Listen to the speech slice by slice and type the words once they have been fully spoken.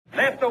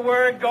the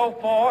word go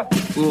forth.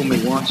 Fool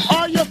me once.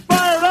 Are you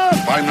fired up?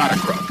 I'm not a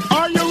crook.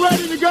 Are you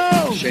ready to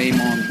go? Shame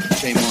on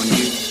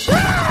you.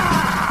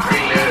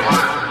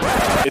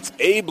 It's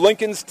Abe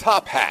Lincoln's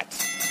Top Hat,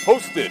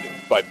 hosted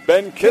by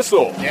Ben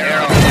Kissel.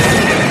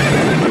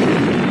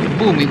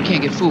 Fool me, we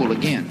can't get fooled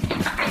again.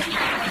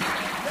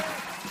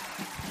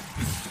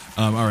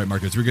 All right,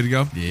 Marcus, we're good to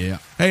go? Yeah.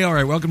 Hey, all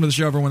right, welcome to the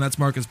show, everyone. That's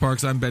Marcus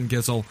Parks. I'm Ben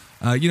Kissel.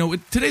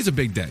 Today's a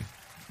big day.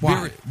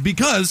 Why?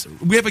 Because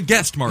we have a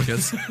guest,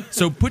 Marcus.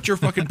 So put your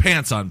fucking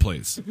pants on,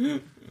 please.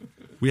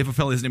 We have a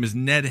fellow, his name is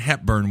Ned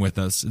Hepburn with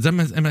us. Am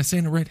I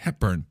saying it right?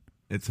 Hepburn.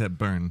 It's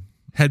Hepburn.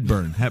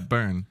 Hepburn.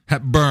 Hepburn.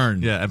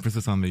 Hepburn. Yeah,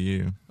 emphasis on the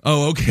U.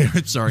 Oh, okay.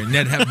 I'm sorry.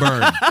 Ned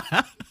Hepburn.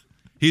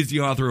 He's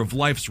the author of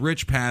Life's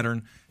Rich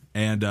Pattern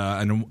and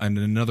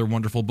another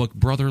wonderful book,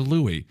 Brother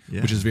Louie,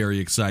 which is very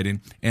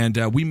exciting. And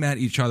we met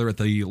each other at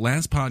the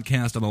Last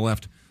Podcast on the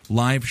Left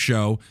live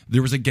show.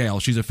 There was a gal.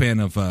 She's a fan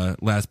of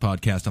Last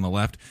Podcast on the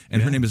Left,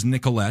 and her name is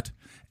Nicolette.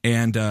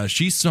 And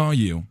she saw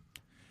you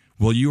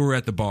while you were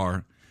at the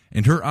bar,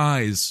 and her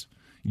eyes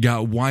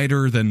got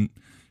wider than,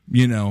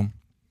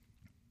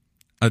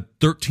 a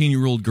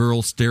 13-year-old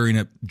girl staring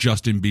at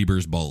Justin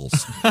Bieber's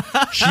balls.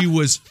 She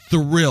was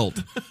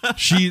thrilled.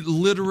 She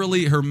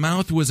literally, her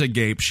mouth was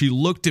agape. She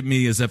looked at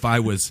me as if I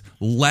was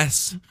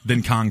less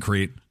than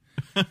concrete,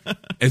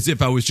 as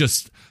if I was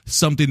just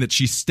something that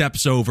she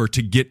steps over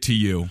to get to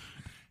you.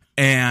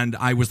 And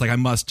I was like, I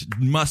must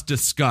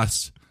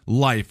discuss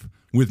life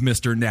with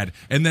Mr. Ned.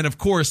 And then, of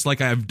course,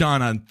 like I've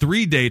done on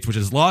 3 dates, which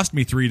has lost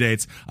me 3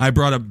 dates, I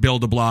brought up Bill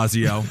de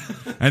Blasio.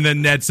 And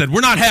then Ned said,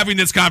 we're not having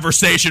this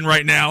conversation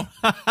right now.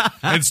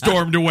 And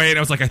stormed away. And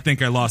I was like, I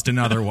think I lost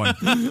another one.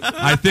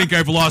 I think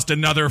I've lost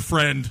another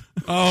friend.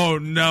 Oh,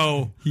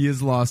 no. He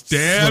has lost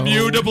Damn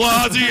you, de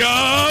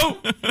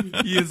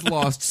Blasio! He has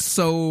lost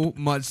so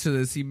much to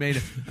this.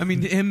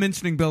 Him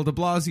mentioning Bill de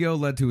Blasio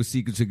led to a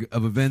sequence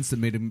of events that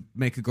made him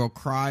make a girl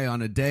cry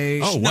on a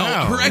date. Oh,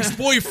 wow. No, her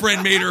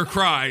ex-boyfriend made her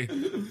cry.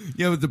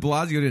 Yeah, but de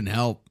Blasio didn't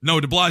help. No,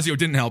 de Blasio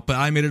didn't help, but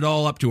I made it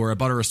all up to her. I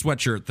bought her a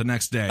sweatshirt the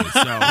next day,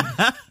 so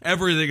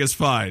everything is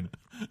fine.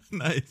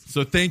 Nice.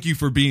 So thank you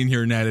for being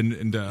here, Ned.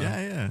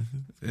 Yeah.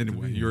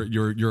 Anyway, you're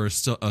a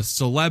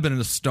celeb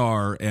and a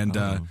star,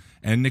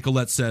 and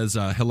Nicolette says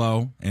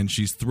hello, and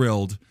she's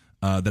thrilled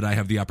that I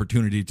have the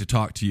opportunity to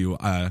talk to you.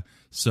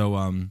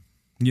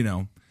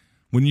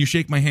 When you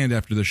shake my hand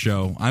after the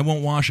show, I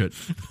won't wash it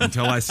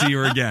until I see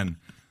her again.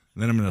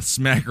 Then I'm going to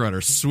smack her on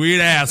her sweet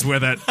ass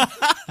with it.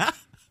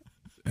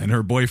 And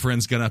her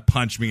boyfriend's going to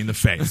punch me in the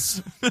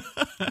face.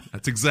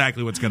 That's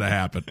exactly what's going to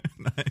happen.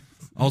 Nice.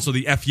 Also,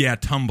 the F Yeah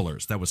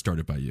tumblers. That was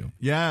started by you.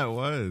 Yeah, it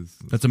was.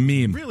 That's a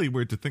meme. Really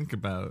weird to think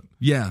about.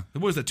 Yeah.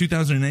 What was that,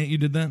 2008 you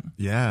did that?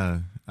 Yeah.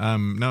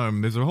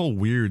 There's a whole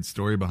weird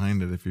story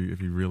behind it if you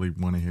really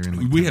want to hear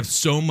it. We have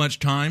so much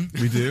time.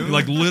 We do?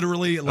 Like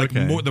literally,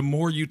 Okay. the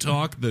more you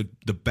talk, the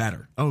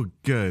better. Oh,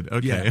 good.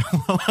 Okay. Yeah.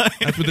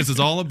 That's what this is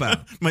all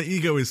about. My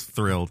ego is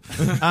thrilled.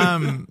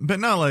 But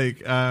no,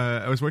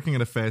 I was working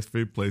at a fast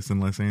food place in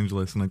Los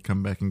Angeles, and I'd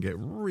come back and get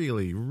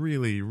really,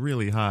 really,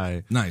 really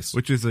high. Nice.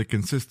 Which is a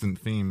consistent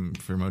theme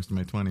for most of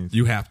my 20s.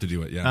 You have to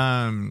do it,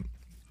 yeah. And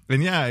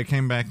yeah, I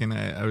came back and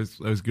I was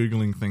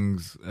Googling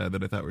things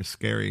that I thought were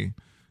scary.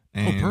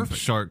 And perfect.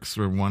 Sharks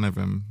were one of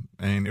them.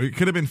 And it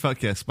could have been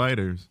fuck yeah,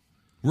 spiders.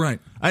 Right.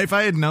 If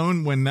I had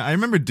known I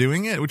remember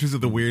doing it, which is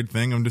the weird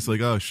thing. I'm just like,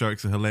 oh,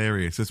 sharks are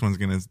hilarious. This one's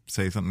going to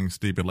say something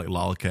stupid like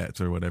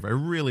lolcats or whatever. I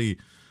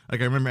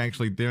remember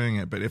actually doing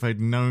it. But if I'd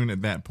known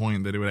at that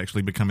point that it would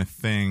actually become a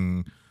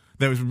thing,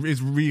 it's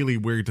really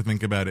weird to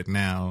think about it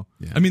now.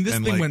 Yeah. I mean, this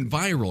thing went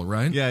viral,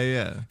 right?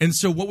 Yeah. And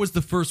so what was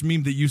the first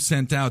meme that you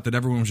sent out that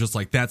everyone was just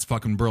like, that's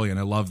fucking brilliant.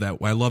 I love that.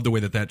 I love the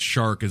way that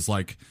shark is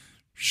like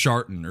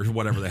shartin or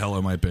whatever the hell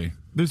it might be.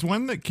 There's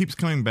one that keeps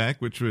coming back,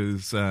 which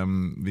was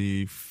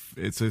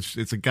it's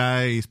a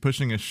guy, he's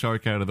pushing a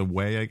shark out of the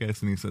way, I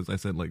guess, and he says,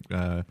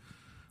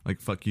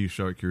 fuck you,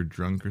 shark, you're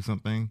drunk or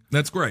something.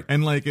 That's great.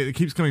 And it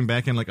keeps coming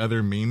back in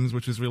other memes,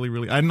 which is really,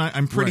 really.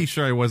 I'm pretty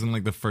sure I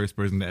wasn't the first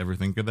person to ever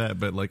think of that,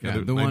 but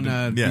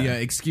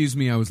excuse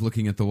me, I was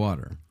looking at the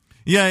water.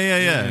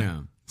 Yeah.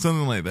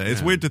 Something like that.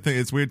 It's weird to think.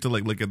 It's weird to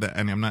look at that.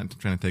 And I'm not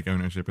trying to take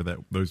ownership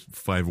of those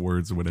 5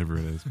 words or whatever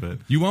it is, but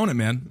you own it,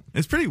 man.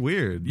 It's pretty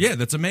weird. Yeah,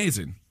 that's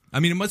amazing.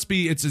 I mean, it must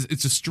be. It's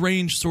a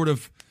strange sort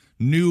of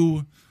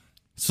new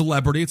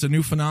celebrity. It's a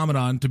new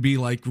phenomenon to be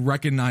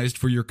recognized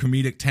for your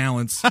comedic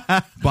talents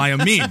by a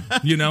meme.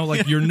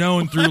 You're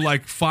known through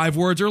 5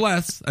 words or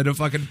less and a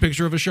fucking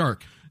picture of a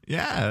shark.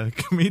 Yeah,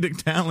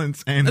 comedic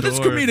talents and that is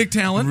comedic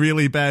talent.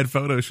 Really bad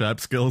Photoshop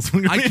skills.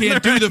 I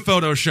can't do the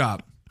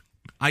Photoshop.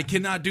 I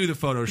cannot do the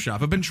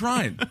Photoshop. I've been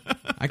trying.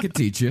 I could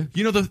teach you.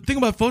 The thing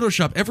about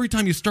Photoshop, every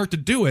time you start to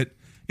do it,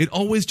 it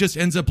always just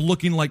ends up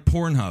looking like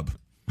Pornhub.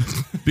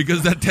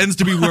 Because that tends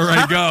to be where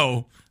I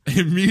go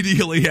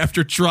immediately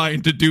after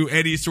trying to do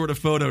any sort of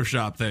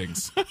Photoshop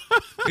things.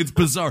 It's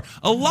bizarre.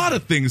 A lot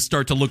of things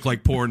start to look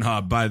like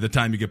Pornhub by the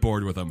time you get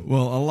bored with them.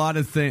 Well, a lot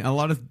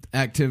of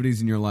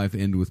activities in your life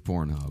end with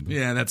Pornhub.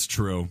 Yeah, that's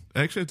true.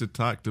 I actually had to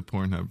talk to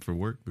Pornhub for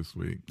work this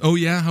week. Oh,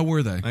 yeah? How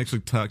were they? I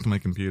actually talked to my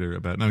computer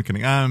about. No, I'm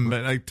kidding.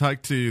 But I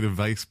talked to the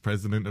vice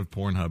president of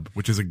Pornhub,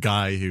 which is a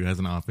guy who has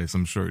an office,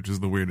 I'm sure, which is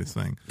the weirdest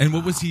thing. And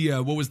what was he?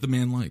 What was the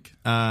man like?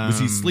 Was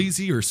he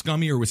sleazy or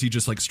scummy, or was he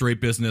just like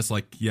straight business?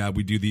 Like, yeah,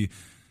 we do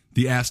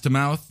the ass to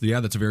mouth. Yeah,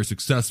 that's a very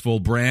successful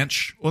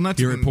branch. Well, not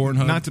here to, at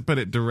Pornhub. Not to put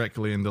it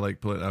directly into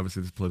like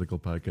obviously this political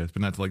podcast,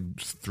 but not to like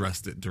just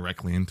thrust it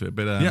directly into it.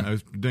 But I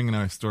was doing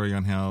another story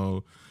on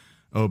how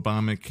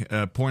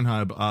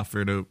Pornhub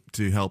offered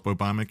to help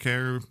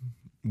Obamacare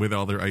with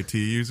all their IT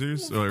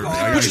users, or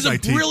which is a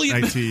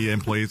brilliant IT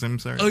employees. I'm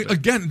sorry.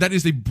 Again, that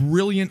is a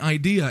brilliant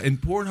idea, and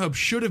Pornhub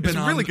should have been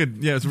really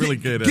good. Yeah, it's really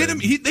good. Get him.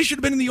 They should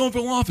have been in the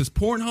Oval Office.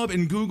 Pornhub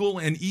and Google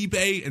and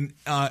eBay and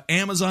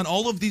Amazon,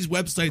 all of these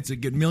websites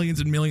that get millions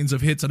and millions of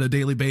hits on a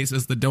daily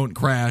basis that don't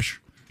crash,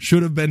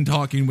 should have been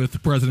talking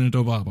with President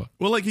Obama.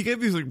 Well, like he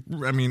gave these,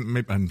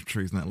 maybe, I'm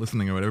sure he's not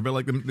listening or whatever, but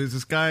like there's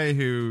this guy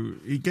who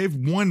he gave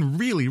one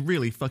really,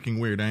 really fucking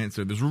weird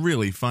answer that's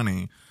really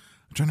funny.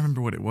 I'm trying to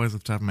remember what it was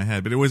off the top of my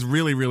head, but it was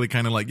really, really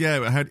kind of like,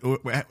 hang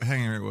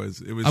on, it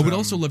was. I would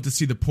also love to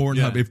see the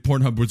Pornhub, if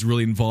Pornhub was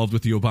really involved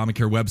with the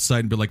Obamacare website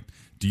and be like,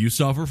 do you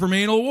suffer from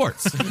anal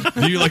warts?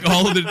 Do you like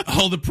all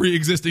the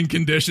pre-existing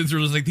conditions? Or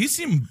just like, these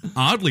seem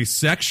oddly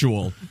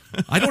sexual.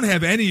 I don't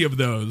have any of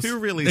those. Who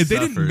really They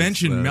suffers, didn't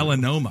mention though?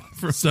 melanoma,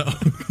 so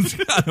it's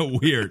kind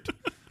of weird,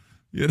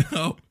 you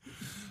know.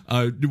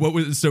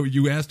 So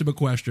you asked him a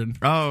question.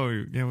 Oh,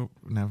 yeah. Well,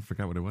 now I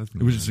forgot what it was.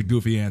 It was just a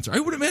goofy answer. I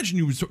would imagine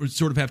you would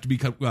sort of have to be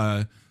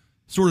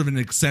sort of an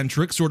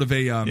eccentric, sort of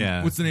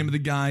a what's the name of the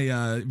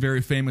guy?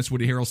 Very famous.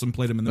 Woody Harrelson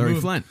played him in the movie.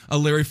 Flint. A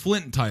Larry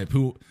Flint type,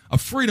 a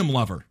freedom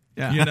lover.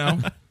 Yeah. You know.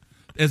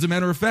 As a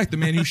matter of fact, the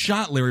man who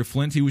shot Larry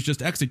Flint, he was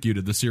just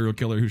executed. The serial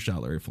killer who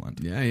shot Larry Flint.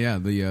 Yeah.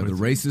 The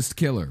racist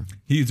killer.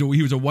 He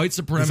was a white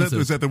supremacist.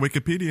 Was that the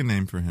Wikipedia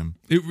name for him?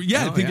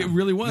 I think it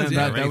really was.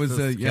 No, that was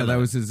that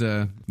was his.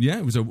 Yeah,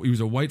 he was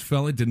a white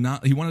fella.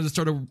 He wanted to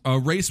start a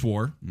race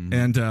war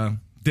and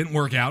didn't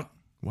work out.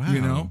 Wow.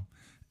 You know,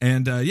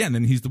 and and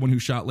then he's the one who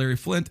shot Larry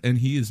Flint, and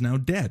he is now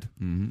dead.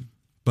 Mm-hmm.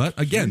 But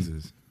again,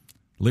 Jesus.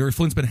 Larry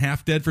Flint's been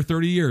half dead for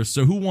 30 years.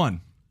 So who won?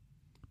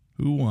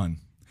 Who won?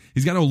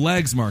 He's got no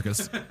legs,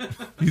 Marcus.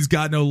 He's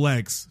got no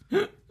legs.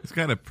 He's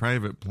got a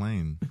private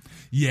plane.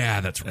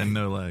 Yeah, that's right. And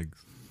no legs.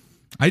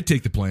 I'd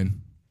take the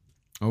plane.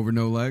 Over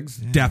no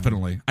legs? Yeah.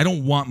 Definitely. I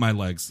don't want my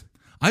legs.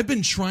 I've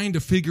been trying to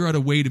figure out a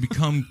way to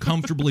become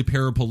comfortably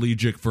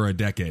paraplegic for a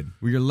decade.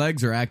 Well, your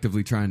legs are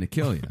actively trying to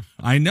kill you.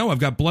 I know. I've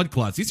got blood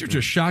clots. These are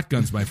just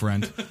shotguns, my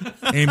friend.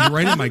 Aimed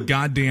right at my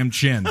goddamn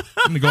chin. I'm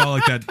going to go out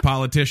like that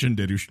politician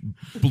did who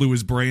blew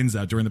his brains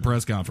out during the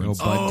press conference.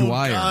 Bud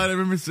Dwyer. God, I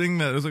remember seeing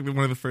that. It was like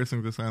one of the first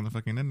things I saw on the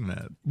fucking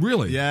internet.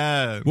 Really?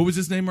 Yeah. What was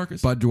his name,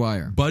 Marcus? Bud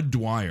Dwyer. Bud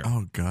Dwyer.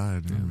 Oh,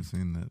 God. I've never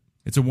seen that.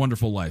 It's a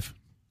Wonderful Life.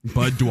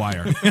 Bud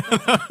Dwyer.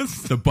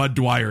 The Bud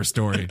Dwyer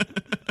story.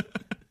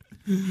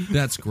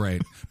 That's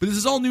great. But this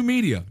is all new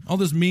media. All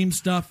this meme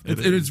stuff.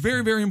 It's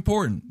very, very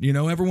important. You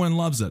know, everyone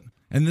loves it.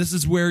 And this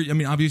is where, I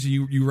mean, obviously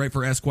you write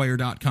for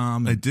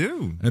Esquire.com. I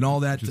do. And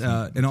all that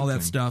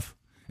stuff.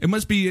 It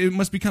must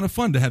be kind of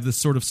fun to have this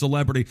sort of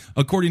celebrity.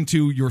 According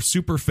to your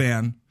super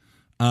fan,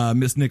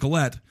 Miss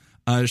Nicolette,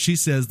 she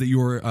says that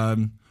you're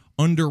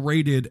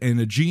underrated and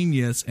a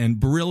genius and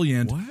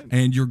brilliant,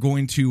 and you're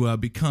going to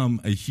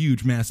become a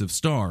huge, massive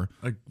star.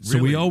 Like, so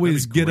we really?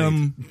 always That'd be get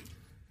them.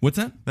 What's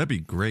that? That'd be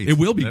great. It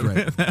will be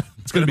great.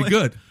 It's going to be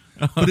good.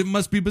 But it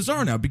must be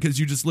bizarre now because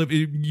you just live.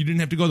 You didn't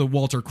have to go the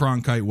Walter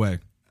Cronkite way.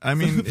 I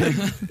mean,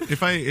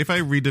 if I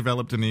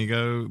redeveloped an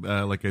ego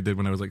like I did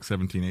when I was like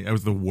 17, I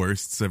was the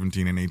worst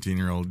 17 and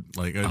 18-year-old.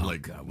 Like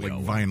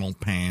vinyl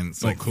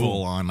pants, like cool.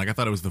 full on. Like I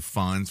thought it was the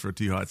Fonz for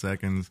 2 hot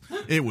seconds.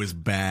 It was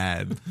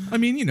bad. I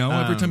mean, you know,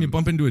 every time you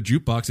bump into a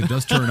jukebox, it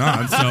does turn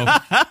on. So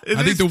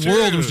I think the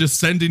world was just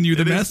sending you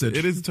the message.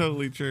 It is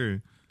totally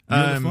true.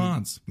 You're the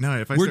Fonz.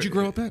 No, Where'd you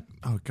grow up at?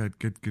 Oh, God,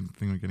 good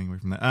thing we're getting away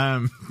from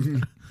that.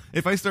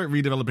 If I start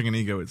redeveloping an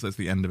ego, that's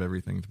the end of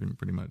everything,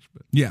 pretty much.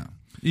 But yeah,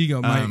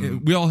 ego.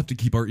 We all have to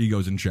keep our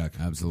egos in check.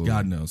 Absolutely,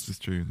 God knows. This is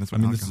true. That's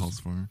what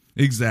alcohol's for.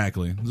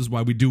 Exactly. This is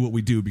why we do what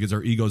we do, because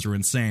our egos are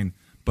insane.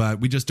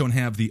 But we just don't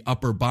have the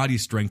upper body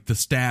strength to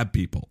stab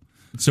people,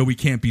 so we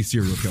can't be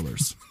serial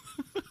killers.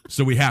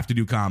 So we have to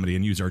do comedy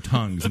and use our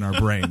tongues and our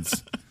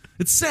brains.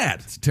 It's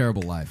sad. It's a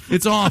terrible life.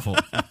 It's awful.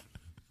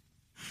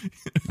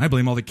 I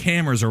blame all the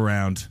cameras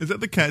around. Is that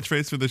the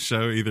catchphrase for the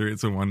show? Either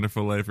it's a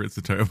wonderful life or it's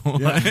a terrible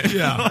life.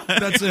 Yeah,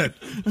 that's it.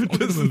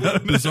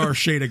 Bizarre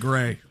shade of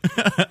gray.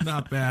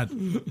 Not bad.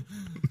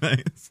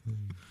 Nice.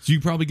 So you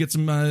probably get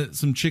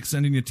some chicks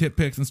sending you tit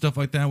pics and stuff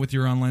like that with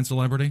your online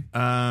celebrity?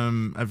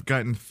 I've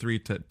gotten 3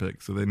 tit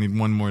pics, so they need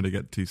 1 more to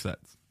get 2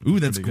 sets. Ooh,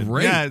 that's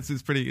great. Yeah,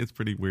 it's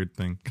pretty weird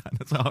thing. God,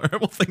 that's a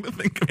horrible thing to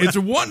think about. It's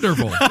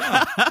wonderful.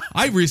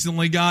 I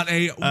recently got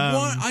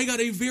I got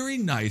a very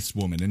nice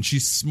woman, and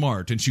she's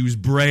smart, and she was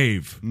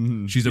brave.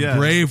 Mm-hmm. She's a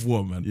brave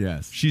woman.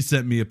 Yes. She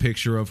sent me a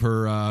picture of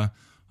her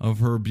of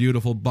her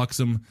beautiful,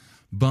 buxom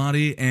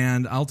body,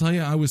 and I'll tell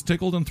you, I was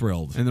tickled and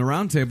thrilled. In the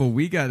round table,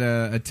 we got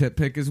a tit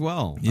pic as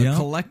well. Yeah. A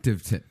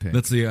collective tit pic.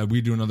 That's we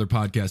do another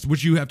podcast,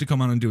 which you have to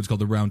come on and do. It's called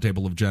the Round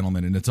Table of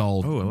Gentlemen, and it's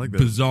all I like that.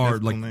 bizarre.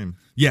 That's a cool name.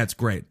 Yeah, it's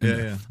great.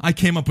 Yeah. I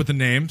came up with the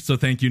name, so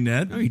thank you,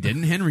 Ned. No, he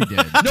didn't. Henry did.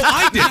 No,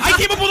 I did. I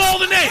came up with all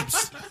the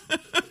names.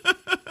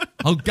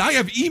 I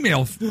have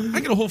email. I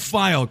got a whole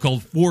file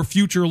called For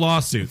Future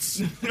Lawsuits,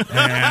 and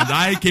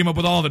I came up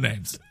with all the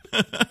names.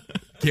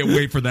 Can't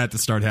wait for that to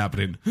start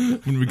happening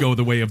when we go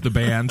the way of the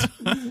band.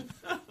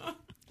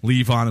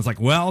 Levon is like,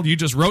 well, you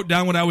just wrote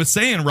down what I was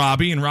saying,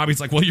 Robbie. And Robbie's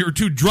like, well, you're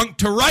too drunk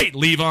to write,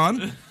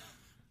 Levon.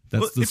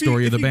 That's the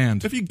story of the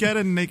band. If you get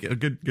a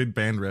good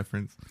band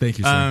reference. Thank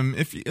you, sir.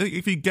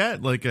 If you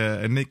get like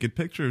a naked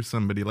picture of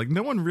somebody, like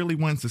no one really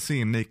wants to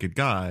see a naked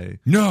guy.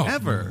 No.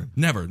 Ever.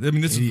 Never. I mean,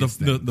 this is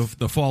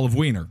the fall of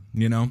Wiener,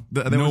 you know?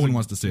 No one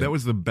wants to see it. That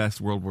was the best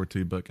World War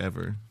II book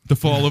ever. The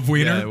Fall of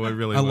Wiener? Yeah, it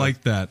really I was.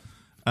 like that.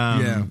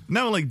 Yeah.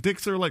 No, like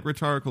dicks are like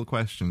rhetorical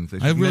questions. They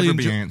should never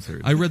be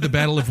answered. I read the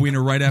Battle of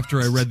Wiener right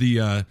after I read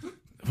the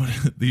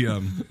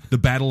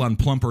Battle on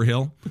Plumper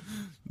Hill.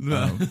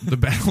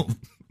 The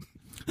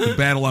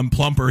Battle on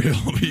Plumper Hill.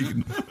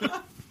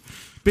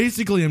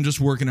 Basically, I'm just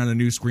working on a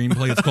new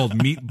screenplay. It's called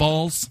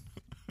Meatballs.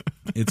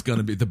 It's going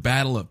to be the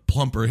Battle of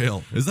Plumper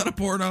Hill. Is that a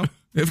porno?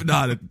 If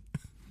not, it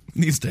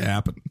needs to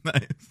happen.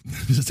 Nice.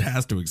 It just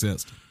has to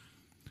exist.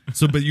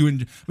 So, but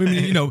but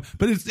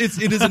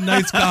it is a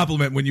nice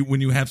compliment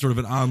when you have sort of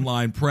an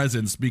online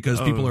presence,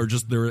 because people are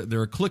just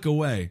they're a click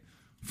away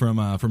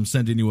from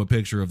sending you a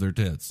picture of their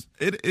tits.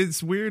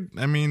 It's weird.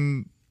 I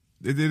mean,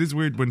 it is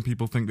weird when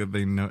people think that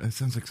they know. It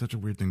sounds like such a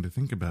weird thing to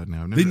think about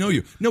now. They know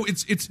you. No,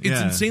 it's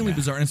insanely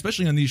bizarre, and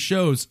especially on these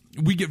shows,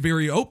 we get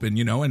very open,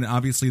 and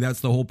obviously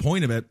that's the whole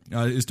point of it,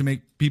 is to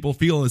make people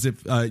feel as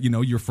if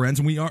you're friends,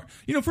 and we are,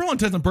 for all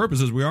intents and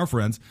purposes, we are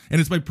friends, and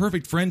it's my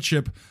perfect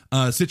friendship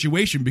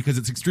situation, because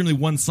it's extremely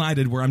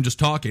one-sided, where I'm just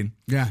talking,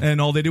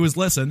 and all they do is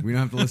listen. We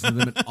don't have to listen to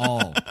them at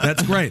all.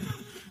 That's great.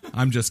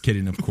 I'm just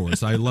kidding, of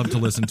course. I love to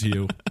listen to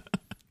you.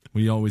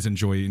 We always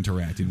enjoy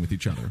interacting with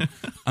each other.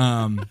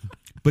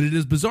 But it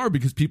is bizarre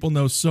because people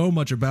know so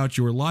much about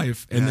your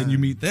life, and then you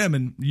meet them,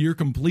 and you're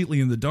completely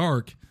in the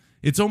dark.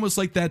 It's almost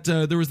like that.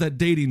 There was that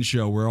dating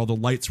show where all the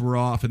lights were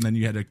off, and then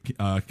you had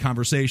a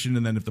conversation,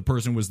 and then if the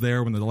person was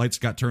there when the lights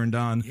got turned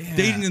on,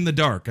 dating in the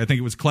dark. I think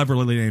it was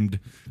cleverly named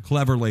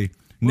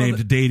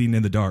Dating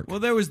in the Dark. Well,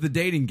 there was the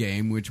dating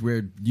game,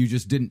 where you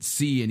just didn't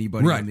see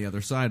anybody on the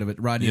other side of it.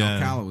 Rodney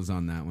Alcala was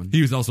on that one.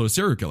 He was also a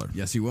serial killer.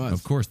 Yes, he was.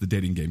 Of course, the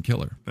dating game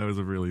killer. That was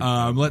a really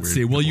let's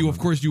see. Well, you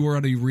were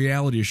on a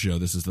reality show.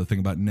 This is the thing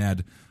about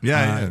Ned.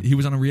 Yeah. He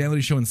was on a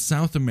reality show in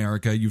South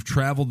America. You've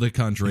traveled the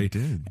country. I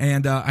did.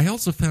 And I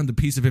also found a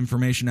piece of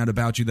information out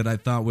about you that I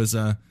thought was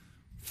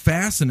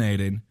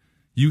fascinating.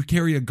 You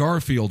carry a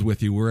Garfield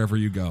with you wherever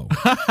you go.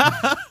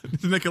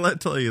 Did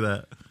Nicolette tell you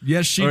that?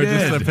 Yes, she or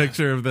did. Just a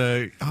picture of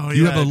the. Oh,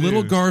 you have a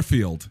little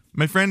Garfield.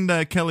 My friend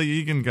Kelly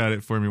Egan got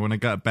it for me when I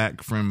got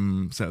back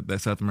from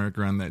South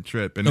America on that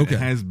trip, and it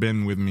has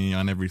been with me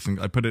on every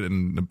single. I put it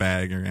in a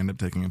bag or end up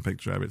taking a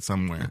picture of it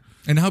somewhere.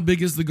 And how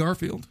big is the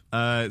Garfield?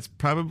 It's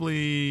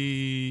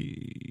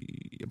probably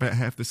about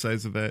half the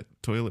size of that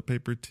toilet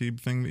paper tube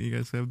thing that you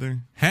guys have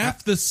there.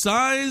 Half the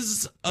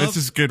size of... This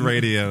is good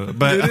radio,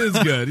 but it is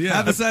good. Yeah,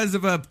 half the size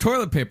of a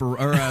toilet paper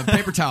or a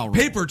paper towel roll.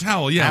 Paper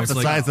towel. Yeah, half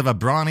the size of a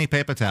brawny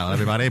paper towel.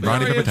 Everybody,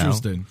 brawny paper towel.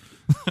 Interesting.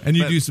 And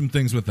you do some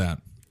things with that.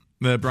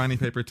 The brownie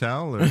paper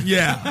towel? Or?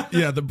 Yeah,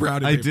 the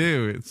brownie paper. I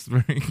do. It's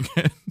very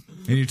good.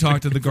 And you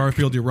talk to the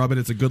Garfield, you rub it,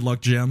 it's a good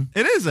luck gem?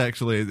 It is,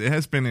 actually. It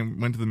has been. It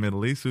went to the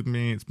Middle East with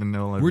me. It's been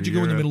all over Where'd you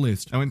go in the Middle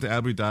East? I went to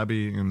Abu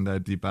Dhabi and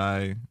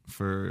Dubai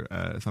for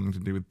something to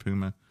do with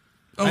Puma.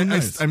 Oh,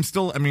 nice. I'm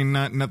still,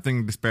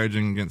 nothing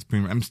disparaging against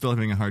Puma. I'm still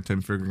having a hard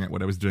time figuring out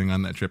what I was doing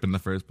on that trip in the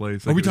first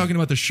place. Are we talking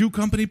about the shoe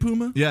company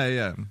Puma?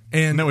 Yeah.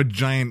 And no, a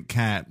giant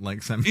cat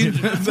sent me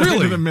really?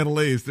 to the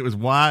Middle East. It was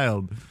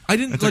wild. I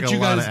didn't let you guys.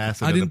 A lot of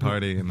acid at the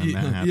party, and then that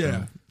happened.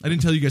 Yeah, I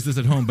didn't tell you guys this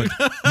at home, but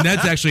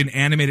Ned's actually an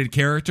animated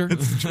character.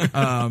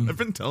 I've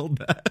been told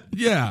that.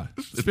 Yeah,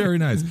 it's very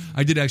nice.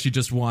 I did actually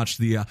just watch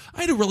the. I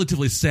had a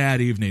relatively sad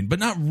evening, but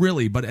not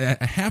really. But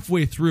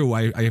halfway through,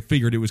 I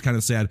figured it was kind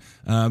of sad.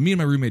 Me and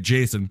my roommate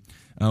Jason.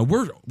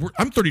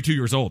 I'm 32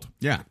 years old.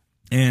 Yeah.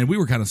 And we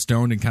were kind of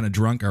stoned and kind of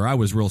drunk, or I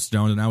was real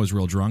stoned and I was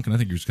real drunk, and I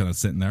think you were just kind of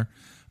sitting there.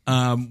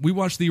 We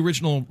watched the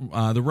original,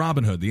 the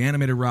Robin Hood, the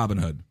animated Robin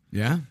Hood.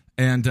 Yeah.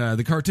 And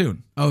the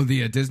cartoon. Oh,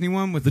 the Disney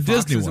one with the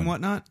Disney foxes one and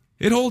whatnot?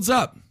 It holds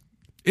up.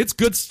 It's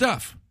good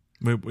stuff.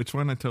 Wait, which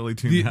one? I totally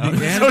tuned out. No,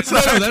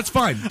 that's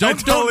fine. I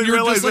totally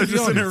realized I was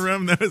just in a audience.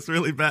 room that was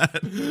really bad.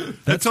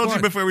 I told you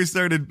before we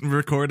started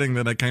recording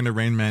that I kind of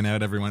Rain Man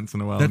out every once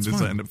in a while and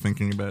just end up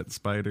thinking about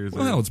spiders.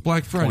 Well, it's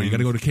Black Friday. You got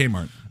to go to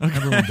Kmart. Okay.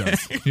 Everyone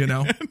does,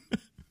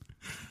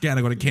 Got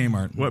to go to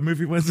Kmart. What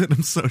movie was it?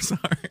 I'm so sorry.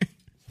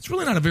 It's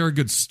really not a very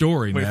good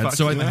story, Wait, Ned. Fox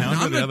So and the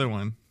Hound or the other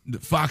one?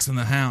 Fox and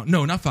the Hound.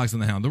 No, not Fox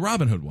and the Hound. The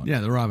Robin Hood one.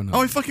 Yeah, the Robin Hood.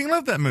 Oh, I fucking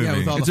love that movie. Yeah,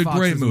 with all It's the a great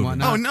foxes and movie.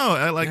 whatnot. Oh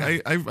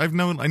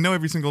no! I know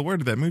every single word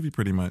of that movie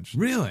pretty much.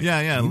 Really? Yeah,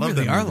 I You love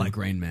really that. are movie. like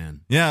Rain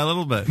Man. Yeah, a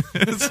little bit.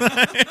 It's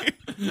like,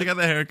 I got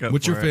the haircut.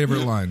 What's for your it.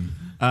 favorite line?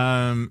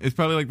 It's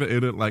probably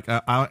like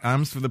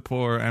arms for the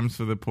poor, arms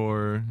for the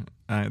poor.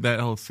 That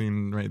whole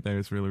scene right there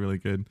is really, really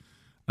good.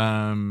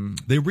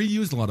 They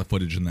reused a lot of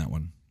footage in that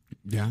one.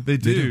 Yeah. They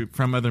do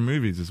from other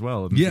movies as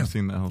well. I've Yeah,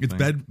 seen that whole it's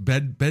thing.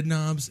 bed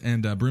knobs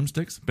and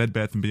broomsticks. Bed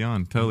Bath and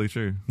Beyond. Totally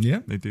true.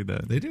 Yeah. They do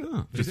that. They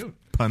do. They Just do.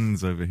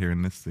 puns over here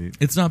in this seat.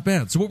 It's not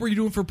bad. So what were you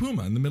doing for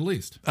Puma in the Middle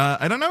East?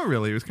 I don't know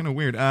really. It was kind of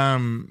weird.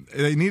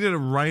 They needed a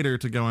writer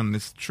to go on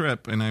this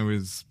trip, and I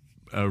was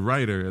a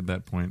writer at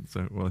that point.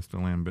 So I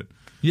still am, but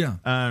Yeah.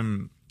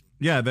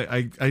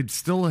 I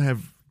still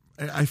have.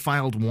 I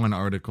filed one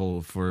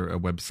article for a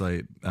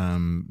website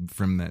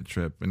from that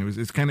trip, and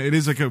it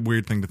is like a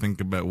weird thing to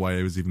think about why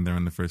I was even there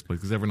in the first place,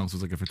 because everyone else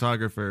was like a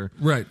photographer,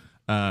 Right.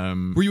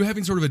 Were you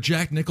having sort of a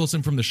Jack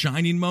Nicholson from The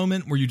Shining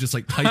moment where you just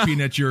like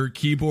typing at your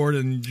keyboard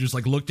and you just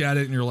like looked at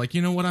it and you're like,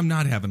 you know what? I'm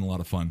not having a lot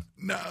of fun.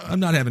 No, I'm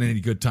not having any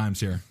good times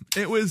here.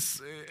 It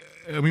was.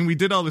 I mean, we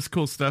did all this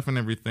cool stuff and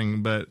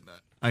everything, but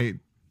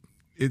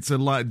it's a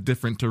lot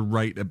different to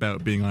write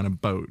about being on a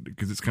boat,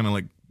 because it's kind of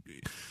like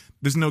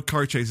there's no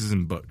car chases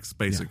in books,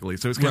 basically.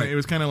 So it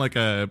was kind of like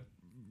a,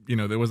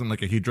 there wasn't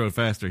like a he drove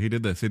faster, he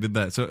did this, he did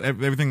that. So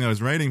everything that I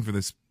was writing for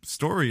this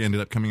story ended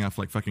up coming off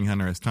like fucking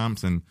Hunter S.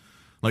 Thompson,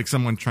 like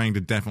someone trying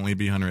to definitely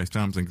be Hunter S.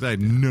 Thompson, because I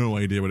had no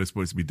idea what I was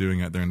supposed to be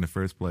doing out there in the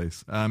first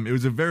place. It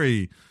was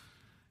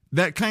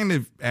that kind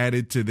of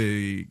added to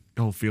the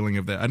whole feeling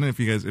of that. I don't know if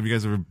you guys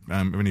ever,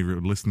 any of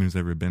your listeners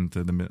ever been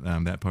to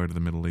that part of the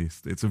Middle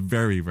East. It's a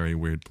very, very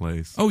weird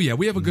place. Oh yeah,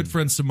 we have a good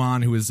friend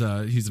Saman who is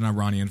he's an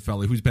Iranian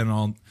fellow who's been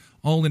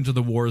all into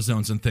the war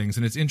zones and things,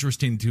 and it's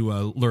interesting to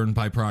learn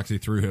by proxy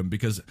through him,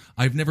 because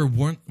I've never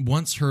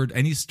once heard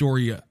any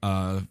story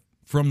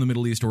from the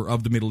Middle East or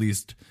of the Middle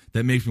East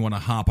that makes me want to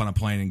hop on a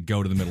plane and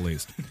go to the Middle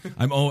East.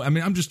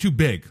 I'm just too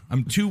big.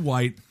 I'm too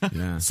white.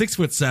 Yeah.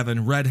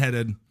 6'7",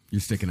 redheaded. You're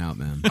sticking out,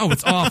 man. Oh,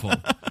 it's awful.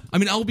 I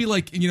mean, I'll be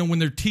like, when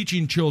they're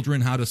teaching children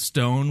how to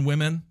stone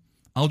women,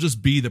 I'll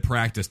just be the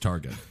practice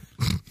target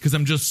because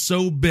I'm just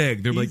so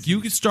big. They're like,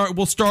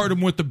 we'll start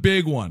him with the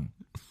big one.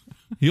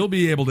 He'll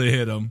be able to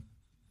hit him,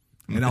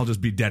 and I'll just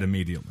be dead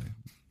immediately.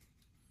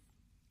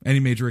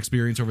 Any major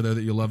experience over there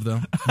that you love, though?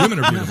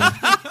 Women are beautiful.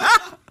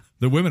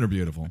 The women are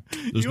beautiful.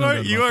 There's no doubt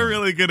about You are that.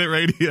 really good at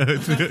radio.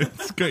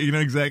 It's good. You know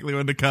exactly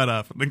when to cut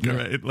off.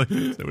 Right? Like,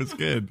 it was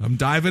good. I'm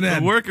diving in.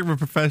 I'm working for a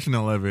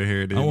professional over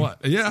here, dude.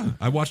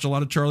 I watched a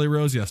lot of Charlie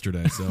Rose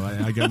yesterday, so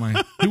I got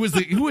my.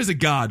 Who is a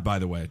god, by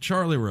the way?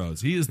 Charlie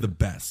Rose. He is the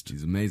best.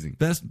 He's amazing.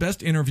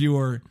 Best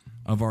interviewer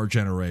of our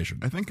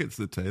generation. I think it's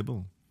the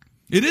table.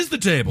 It is the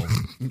table.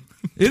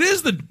 It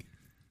is the.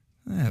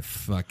 That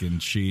fucking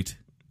cheat.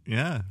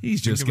 Yeah.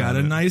 He's just Think got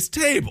about a it. nice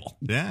table.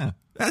 Yeah.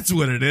 That's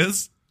what it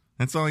is.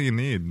 That's all you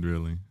need,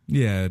 really.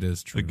 Yeah, it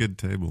is true. A good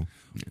table.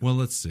 Well,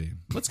 let's see.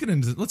 Let's get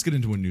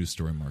into a news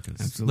story,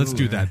 Marcus. Absolutely. Let's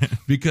do that,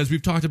 because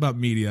we've talked about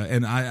media,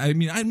 and I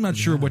mean, I'm not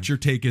sure what your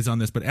take is on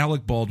this, but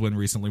Alec Baldwin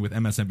recently with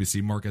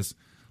MSNBC, Marcus,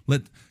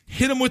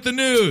 hit him with the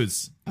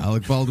news.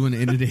 Alec Baldwin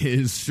ended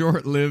his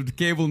short-lived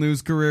cable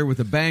news career with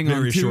a bang on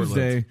Very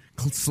Tuesday,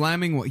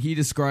 slamming what he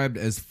described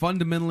as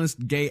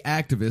fundamentalist gay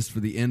activists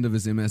for the end of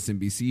his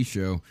MSNBC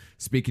show.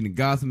 Speaking to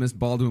Gothamist,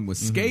 Baldwin was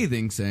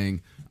scathing,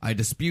 saying, "I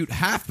dispute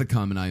half the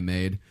comment I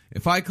made.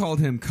 If I called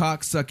him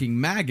cock-sucking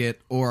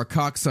maggot or a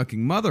cock-sucking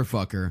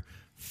motherfucker,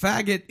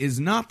 faggot is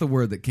not the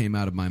word that came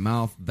out of my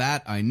mouth.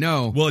 That I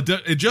know." Well,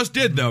 it just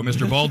did, though,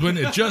 Mr. Baldwin.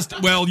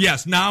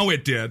 Yes, now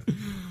it did.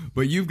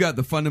 But you've got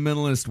the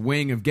fundamentalist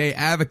wing of gay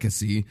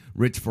advocacy,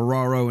 Rich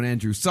Ferraro and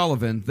Andrew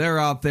Sullivan. They're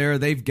out there.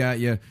 They've got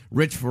you.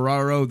 Rich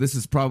Ferraro, this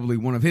is probably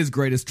one of his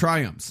greatest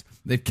triumphs.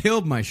 They've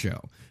killed my show,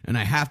 and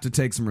I have to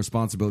take some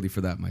responsibility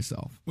for that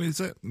myself. Wait, is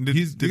that?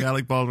 Did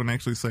Alec Baldwin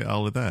actually say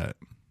all of that?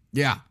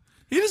 Yeah.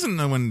 He doesn't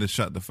know when to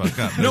shut the fuck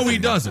up. No, he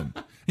doesn't.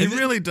 He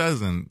really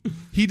doesn't.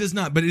 He does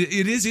not, but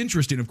it is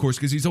interesting, of course,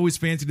 because he's always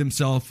fancied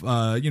himself,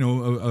 a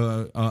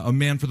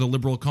man for the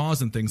liberal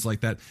cause and things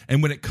like that.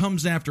 And when it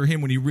comes after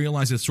him, when he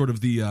realizes sort of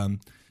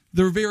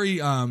they're very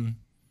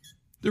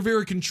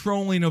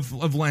controlling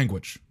of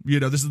language.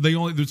 This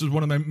is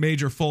one of my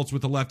major faults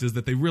with the left, is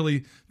that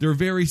they're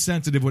very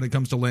sensitive when it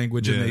comes to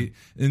language,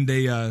 and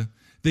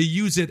they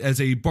use it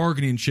as a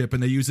bargaining chip,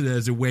 and they use it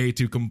as a way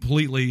to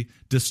completely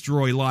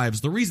destroy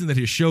lives. The reason that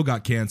his show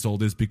got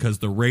canceled is because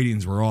the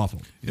ratings were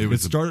awful. It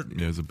was a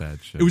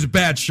bad show. It was a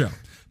bad show.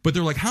 But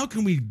they're like, how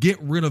can we get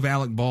rid of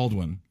Alec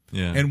Baldwin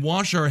and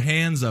wash our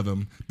hands of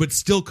him, but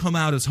still come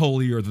out as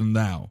holier than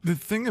thou? The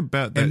thing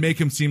about that, and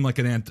make him seem like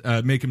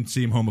make him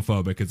seem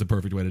homophobic is the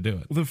perfect way to do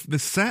it. The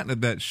set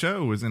of that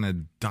show was in a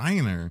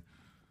diner.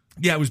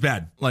 Yeah, it was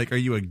bad. Like, are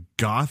you a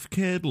goth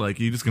kid? Like,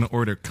 are you just going to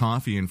order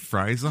coffee and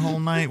fries the whole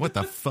night? What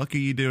the fuck are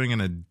you doing in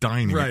a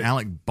diner? Right.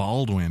 Alec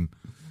Baldwin.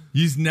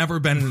 He's never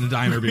been in a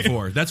diner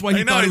before. That's why he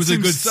I know, thought it was a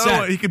seems good so,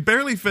 set. He could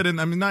barely fit in.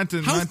 I mean, not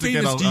to get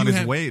famous all do you on his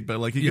have- weight, but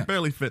like he Yeah. could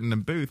barely fit in a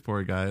booth.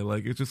 Poor guy.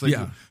 Like it's just like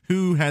Yeah.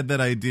 who had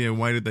that idea?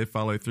 Why did they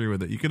follow through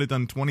with it? You could have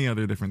done 20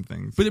 other different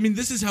things. But I mean,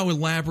 this is how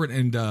elaborate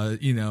and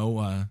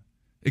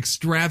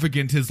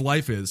extravagant his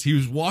life is. He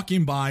was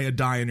walking by a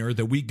diner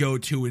that we go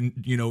to and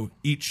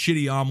eat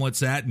shitty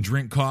omelets at and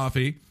drink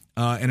coffee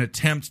and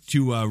attempt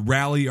to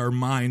rally our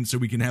minds so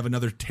we can have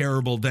another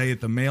terrible day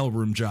at the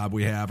mailroom job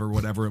we have or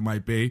whatever it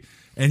might be.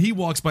 And he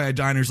walks by a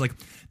diner, he's like,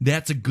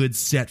 "That's a good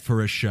set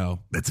for a show.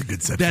 That's a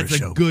good set That's for a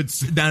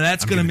show. Now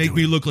that's going to gonna make do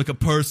me it. look like a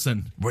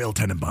person." Royal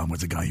Tenenbaum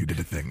was a guy who did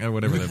a thing. Or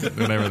whatever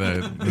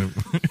that.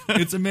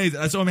 It's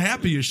amazing. So I'm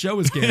happy your show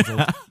is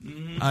canceled.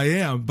 I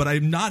am, but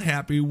I'm not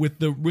happy with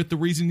the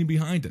reasoning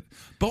behind it.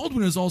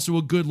 Baldwin is also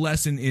a good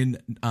lesson in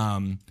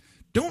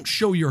don't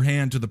show your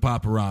hand to the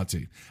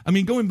paparazzi. I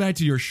mean, going back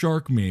to your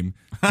shark meme,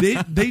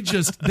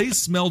 they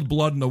smelled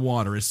blood in the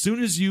water. As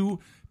soon as you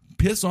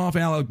piss off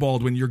Alec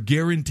Baldwin, you're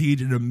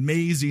guaranteed an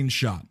amazing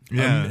shot,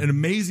 Yeah. an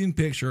amazing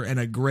picture, and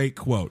a great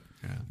quote.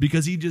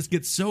 Because he just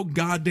gets so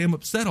goddamn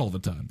upset all the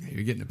time.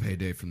 You're getting a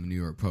payday from the New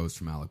York Post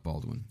from Alec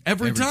Baldwin.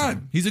 Every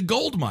time. He's a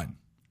gold mine.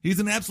 He's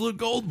an absolute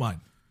gold mine.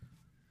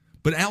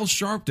 But Al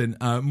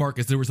Sharpton,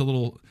 Marcus, there was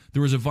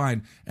a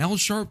vine. Al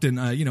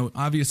Sharpton,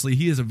 obviously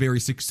he is a very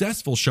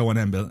successful show on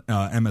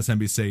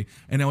MSNBC.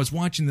 And I was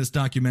watching this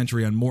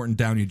documentary on Morton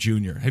Downey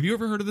Jr. Have you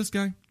ever heard of this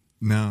guy?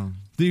 No.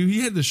 Dude,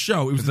 he had this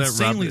show. It was Is that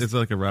insanely. is it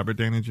like a Robert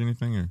Downey Jr.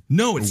 thing? Or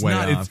No, it's way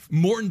not. off? It's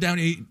Morton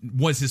Downey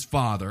was his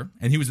father,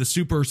 and he was a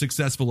super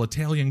successful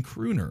Italian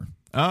crooner.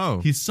 Oh.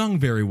 He sung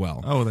very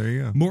well. Oh, there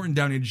you go. Morton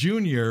Downey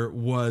Jr.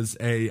 was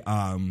a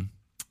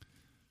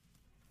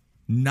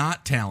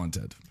not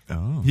talented.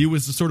 Oh. He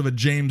was sort of a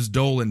James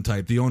Dolan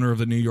type, the owner of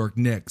the New York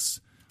Knicks.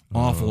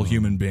 Awful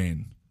human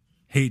being.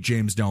 Hate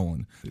James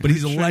Dolan. But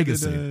he's a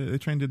legacy. They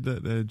trained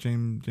that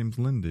James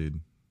Lynn dude.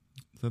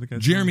 Is that the guy?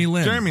 Jeremy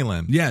Lin. Jeremy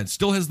Lin. Yeah, it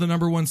still has the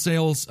 #1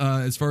 sales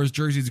as far as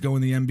jerseys go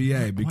in the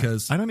NBA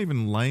because I don't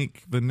even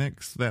like the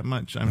Knicks that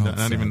much. I'm Oh, not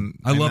sad. even.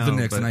 I love the know,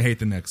 Knicks but and I hate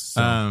the Knicks.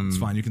 So it's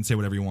fine. You can say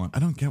whatever you want. I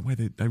don't get why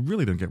they. I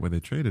really don't get why they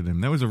traded him.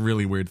 That was a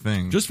really weird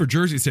thing. Just for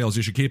jersey sales,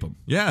 you should keep them.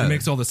 Yeah. It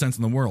makes all the sense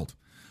in the world.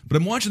 But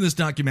I'm watching this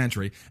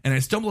documentary, and I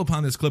stumble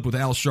upon this clip with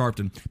Al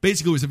Sharpton.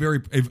 Basically, it was a very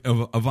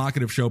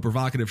provocative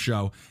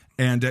show,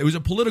 and it was a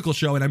political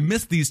show, and I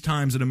missed these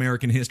times in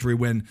American history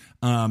when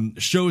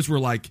shows were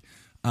like,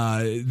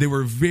 they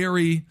were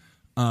very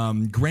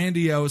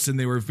grandiose, and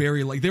they were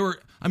very,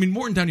 I mean,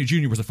 Morton Downey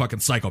Jr. was a fucking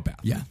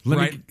psychopath. Yeah.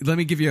 right? Let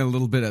me give you a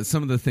little bit of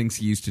some of the things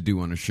he used to do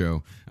on a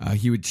show.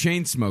 He would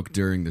chain smoke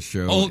during the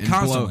show. Oh,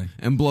 constantly.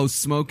 And blow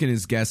smoke in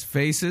his guests'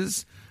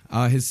 faces.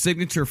 His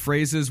signature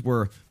phrases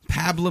were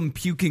pablum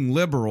puking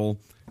liberal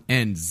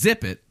and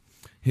zip it.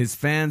 His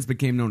fans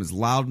became known as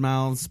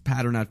loudmouths,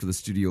 patterned after the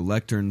studio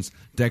lecterns,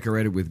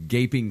 decorated with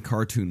gaping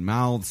cartoon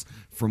mouths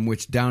from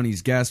which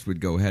Downey's guests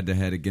would go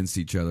head-to-head against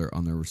each other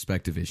on their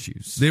respective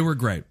issues. They were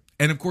great.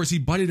 And of course, he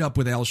butted up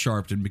with Al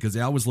Sharpton because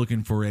Al was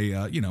looking for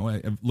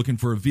looking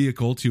for a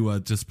vehicle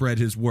to spread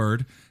his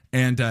word.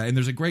 And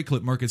there's a great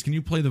clip. Marcus, can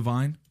you play the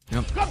Vine?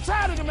 I'm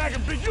tired of the Mac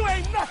and B. You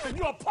ain't nothing.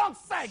 You a punk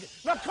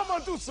faggot. Now come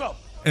on, do something.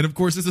 And of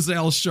course, this is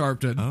Al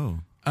Sharpton. Oh.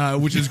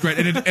 Which is great,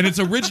 and it's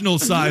original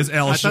size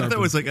Al Sharpton. I thought that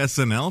was like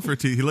SNL for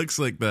T. He looks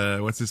like the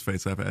what's his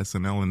face off of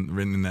SNL and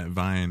written in that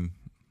Vine,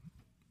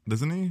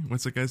 doesn't he?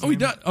 What's that guy's name? he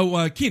does.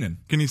 Oh, Keenan.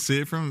 Can you see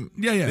it from?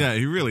 Yeah. Yeah,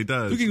 he really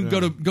does. You can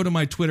yeah. go to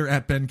my Twitter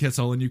at Ben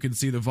Kissel, and you can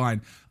see the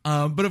Vine.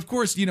 But of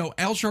course,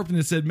 Al Sharpton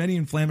has said many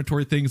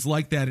inflammatory things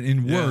like that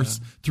and worse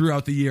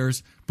throughout the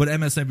years. But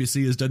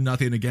MSNBC has done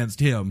nothing against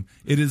him.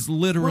 It is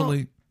literally.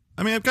 Well,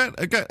 I mean,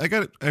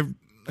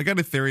 I got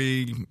a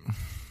theory.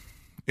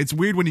 It's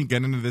weird when you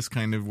get into this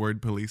kind of word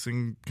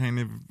policing kind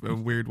of a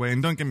weird way.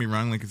 And don't get me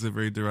wrong, like it's a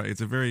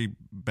very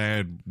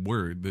bad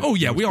word. Oh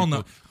yeah, we all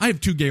know. I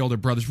have 2 gay older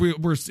brothers. We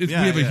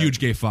have a huge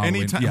gay following.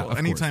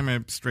 Anytime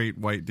a straight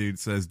white dude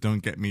says "Don't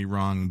get me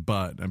wrong,"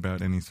 but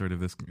about any sort of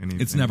this,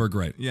 it's never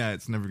great. Yeah,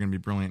 it's never going to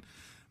be brilliant.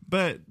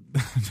 But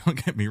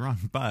don't get me wrong.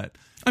 But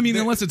I mean,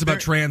 unless it's about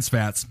trans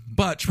fats.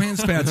 But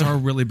trans fats are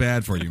really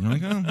bad for you. You're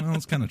like, oh, well,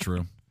 it's kind of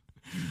true.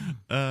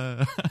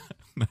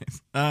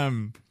 Nice.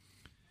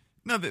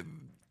 No,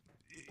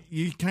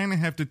 you kind of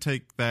have to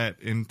take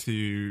that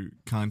into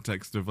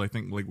context of, I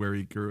think, like where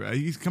he grew.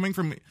 He's coming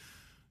from.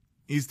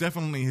 He's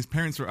definitely, his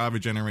parents were of a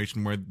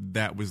generation where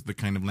that was the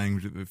kind of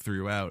language that they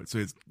threw out.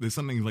 So there's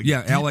something like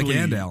Alec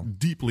and Al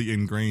deeply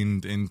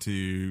ingrained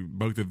into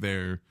both of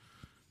their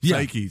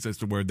psyches as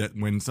to where that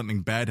when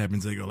something bad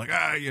happens, they go like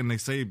and they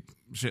say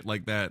shit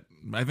like that.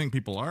 I think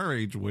people our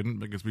age wouldn't,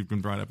 because we've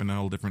been brought up in a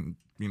whole different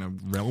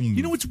realm.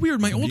 You know, it's weird.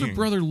 My older being.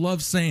 brother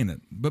loves saying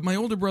it, but my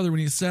older brother, when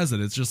he says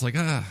it, it's just like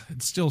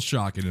it's still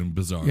shocking and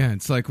bizarre. Yeah,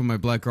 it's like when my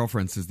black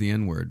girlfriend says the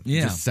N-word. Yeah.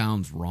 It just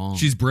sounds wrong.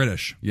 She's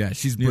British. Yeah,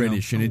 she's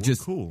British, and it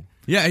just cool.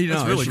 Yeah,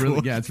 That's really it's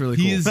cool. Yeah, it's really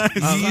cool. He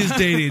is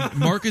dating.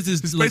 Marcus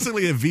is It's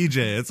basically a VJ.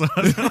 It's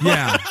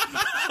yeah.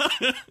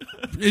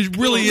 It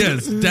really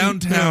is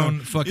downtown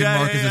fucking Yeah, yeah,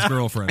 Marcus's yeah.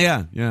 girlfriend.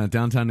 Yeah,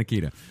 downtown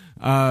Nikita.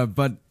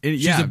 But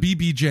She's yeah, a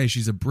BBJ.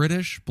 She's a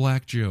British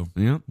black Jew.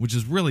 Yeah. Which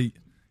is really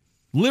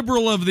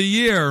liberal of the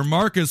year,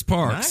 Marcus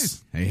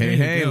Parks. Nice.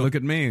 hey, look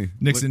at me.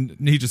 Nixon.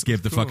 He just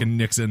gave the fucking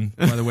Nixon.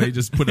 By the way, he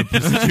just put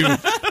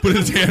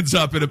his hands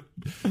up in a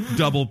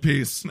double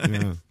piece.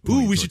 Yeah.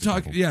 Ooh, we should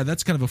talk. Yeah,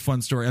 that's kind of a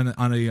fun story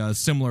on a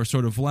similar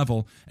sort of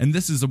level. And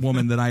this is a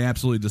woman that I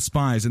absolutely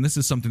despise, and this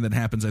is something that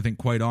happens, I think,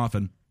 quite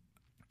often.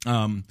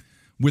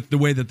 With the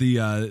way that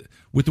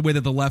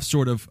the left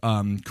sort of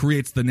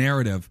creates the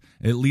narrative,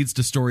 it leads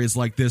to stories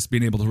like this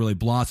being able to really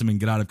blossom and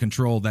get out of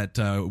control. That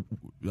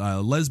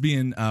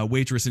lesbian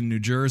waitress in New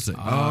Jersey.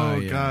 Oh,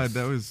 yes. God,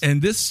 that was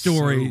And this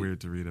story, so weird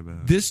to read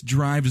about. this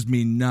drives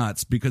me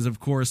nuts because, of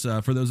course,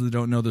 for those that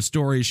don't know the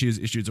story,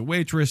 she's a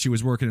waitress. She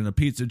was working in a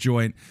pizza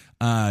joint.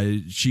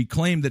 She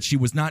claimed that she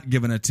was not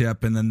given a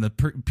tip, and then the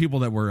people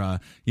that were,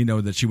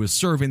 that she was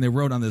serving, they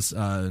wrote on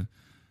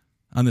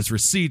this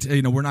receipt,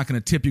 we're not going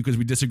to tip you because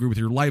we disagree with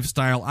your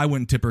lifestyle. I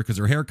wouldn't tip her because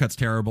her haircut's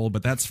terrible,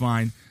 but that's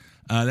fine.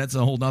 That's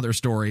a whole other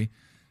story.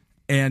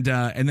 And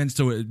then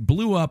so it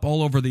blew up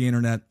all over the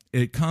internet.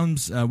 We come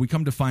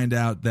to find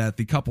out that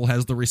the couple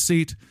has the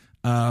receipt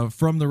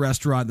from the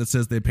restaurant that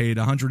says they paid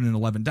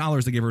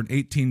 $111. They gave her an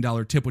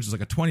 $18 tip, which is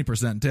like a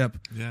 20% tip.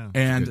 Yeah,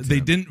 and good they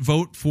tip. didn't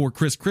vote for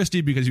Chris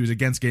Christie because he was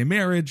against gay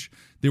marriage.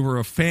 They were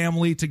a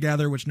family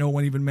together, which no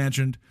one even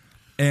mentioned.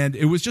 And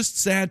it was just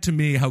sad to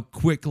me how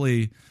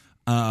quickly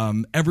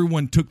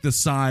everyone took the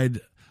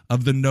side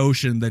of the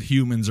notion that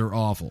humans are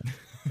awful.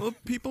 Well,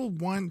 people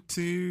want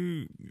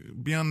to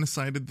be on the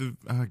side of the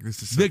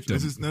Victim.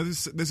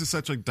 This is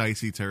such like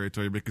dicey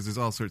territory because there's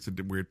all sorts of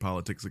weird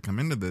politics that come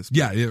into this.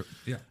 Yeah.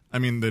 I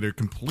mean, that are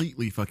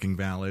completely fucking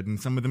valid, and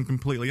some of them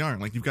completely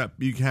aren't. Like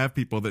you have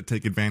people that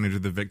take advantage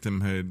of the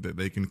victimhood that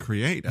they can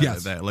create out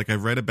of that. Like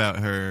I've read about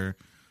her.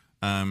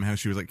 How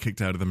she was like kicked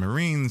out of the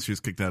Marines, she was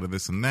kicked out of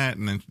this and that,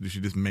 and then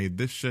she just made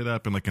this shit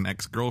up. And like an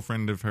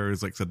ex-girlfriend of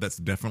hers like said that's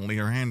definitely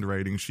her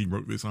handwriting. She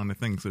wrote this on a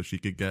thing so she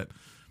could get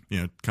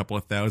a couple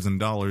of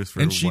 $1,000s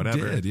for And she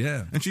whatever. did,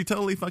 yeah. And she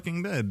totally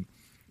fucking did.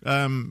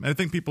 I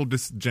think people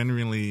just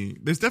genuinely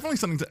there's definitely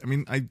something to. I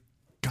mean, I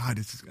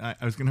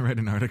was going to write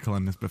an article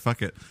on this, but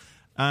fuck it.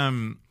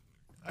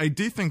 I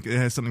do think it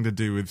has something to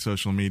do with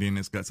social media, and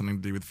it's got something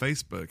to do with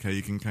Facebook. How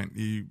you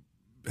can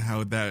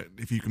how that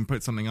if you can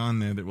put something on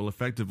there that will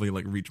effectively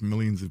like reach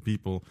millions of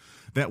people,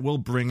 that will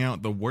bring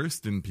out the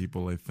worst in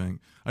people.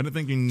 I don't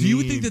think you need. Do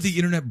you think that the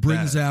internet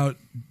brings out,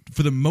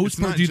 for the most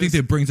part, do you think that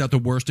it brings out the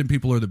worst in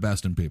people or the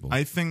best in people?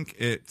 I think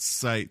it's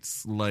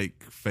sites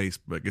like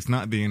Facebook. It's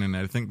not the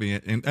internet. I think the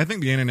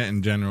internet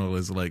in general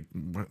is like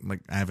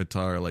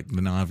Avatar, like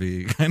the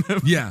Na'vi kind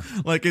of. Yeah.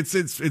 Like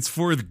it's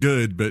for the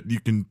good, but you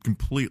can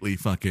completely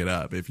fuck it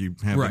up if you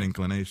have an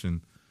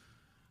inclination.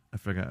 I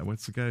forgot.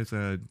 What's the guy's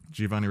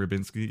Giovanni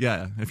Rybinski?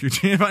 Yeah, if you're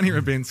Giovanni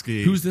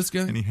Rybinski. Who's this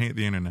guy? And you hate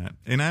the internet.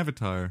 In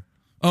Avatar.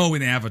 Oh,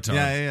 in Avatar.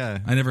 Yeah.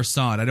 I never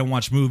saw it. I don't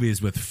watch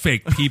movies with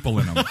fake people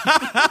in them.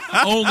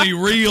 Only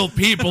real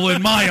people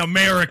in my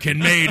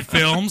American-made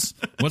films.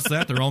 What's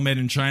that? They're all made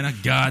in China?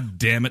 God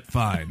damn it,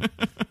 fine.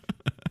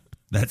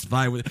 That's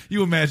fine.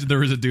 You imagine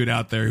there is a dude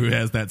out there who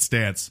has that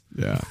stance.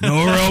 Yeah.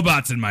 No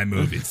robots in my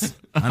movies.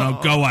 I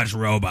don't go watch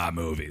robot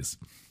movies.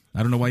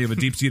 I don't know why you have a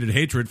deep-seated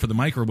hatred for the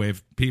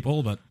microwave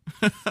people, but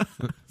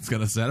it's got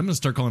to say. I'm going to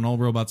start calling all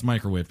robots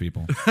microwave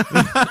people.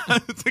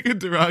 It's like a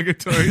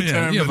derogatory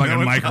term. You but fucking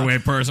no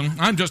microwave person.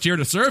 I'm just here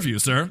to serve you,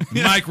 sir.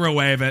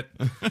 Microwave it.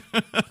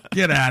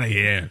 Get out of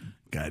here.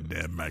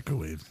 Goddamn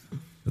microwave.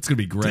 That's going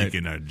to be great.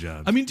 Taking our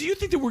jobs. I mean, do you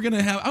think that we're going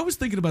to have... I was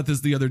thinking about this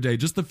the other day,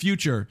 just the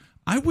future.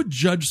 I would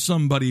judge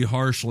somebody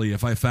harshly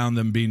if I found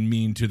them being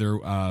mean to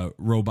their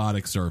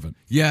robotic servant.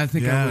 Yeah, I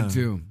think I would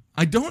too.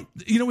 I don't...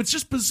 it's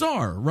just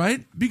bizarre,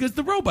 right? Because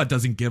the robot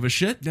doesn't give a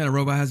shit. Yeah, a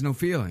robot has no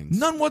feelings.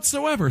 None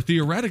whatsoever,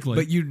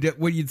 theoretically. But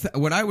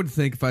what I would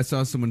think if I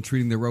saw someone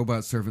treating their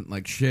robot servant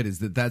like shit is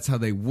that that's how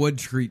they would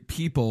treat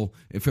people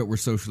if it were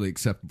socially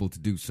acceptable to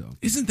do so.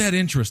 Isn't that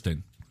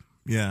interesting?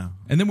 Yeah.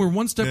 And then we're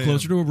one step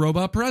closer to a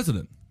robot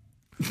president,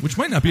 which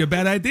might not be a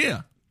bad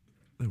idea.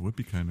 That would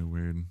be kind of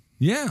weird.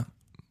 Yeah.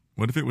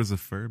 What if it was a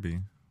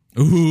Furby?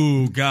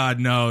 Ooh, God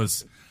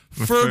knows.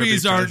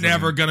 Furbies aren't president.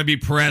 never going to be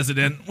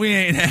president. We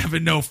ain't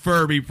having no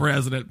Furby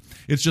president.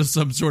 It's just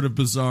some sort of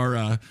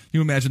bizarre... you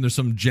imagine there's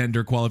some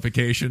gender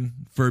qualification.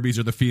 Furbies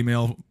are the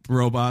female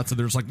robots, and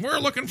they're just like, we're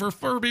looking for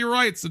Furby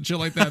rights and shit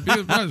like that. Be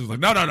the president's like,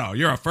 no,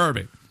 you're a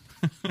Furby.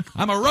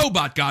 I'm a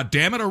robot,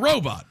 goddammit, a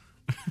robot.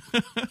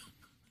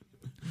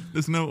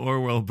 There's no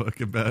Orwell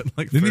book about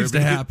like. It needs to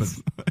Furbies. happen.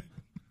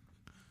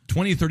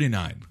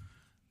 2039.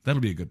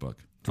 That'll be a good book.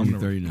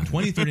 2039.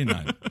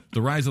 2039.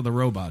 The Rise of the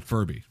Robot,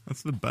 Furby.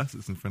 That's the bus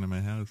that's in front of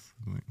my house.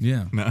 Like,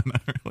 Yeah. no,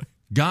 not really.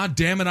 God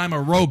damn it, I'm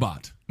a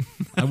robot.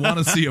 I want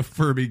to see a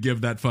Furby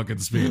give that fucking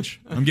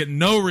speech. I'm getting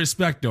no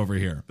respect over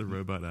here. The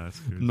robot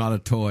Oscars. I'm not a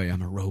toy.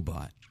 I'm a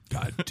robot.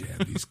 God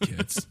damn these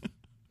kids.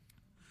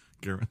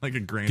 like a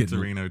Gran Getting-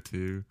 Torino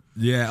 2.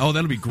 Yeah. Oh,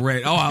 that'll be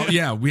great. Oh,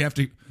 yeah. We have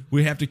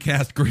to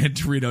cast Gran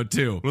Torino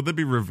too. Would there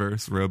be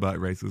reverse robot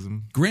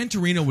racism? Gran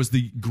Torino was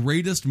the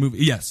greatest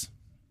movie. Yes,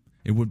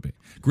 it would be.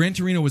 Gran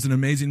Torino was an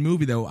amazing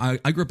movie, though. I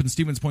grew up in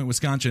Stevens Point,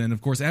 Wisconsin, and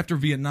of course, after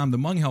Vietnam, the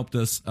Hmong helped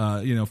us,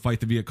 fight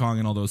the Viet Cong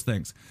and all those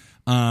things.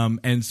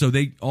 And so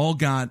they all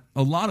got,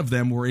 a lot of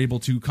them were able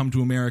to come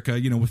to America,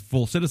 with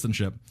full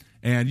citizenship.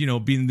 And,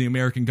 being the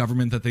American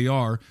government that they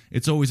are,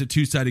 it's always a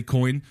two-sided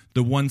coin.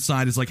 The one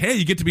side is like, hey,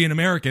 you get to be an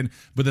American.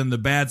 But then the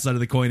bad side of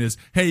the coin is,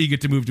 hey, you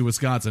get to move to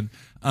Wisconsin.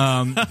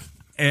 And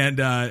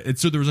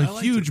so there was a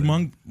huge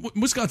Hmong.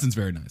 Wisconsin's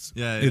very nice.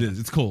 Yeah, It yeah. is.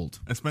 It's cold.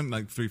 I spent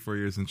like 3-4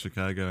 years in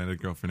Chicago. I had a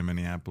girlfriend in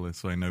Minneapolis,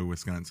 so I know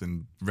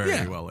Wisconsin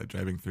very well. Like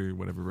driving through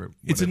whatever.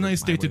 It's a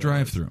nice state to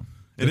drive through.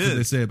 It That's what is.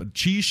 they say about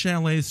cheese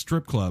chalets,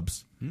 strip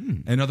clubs,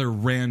 and other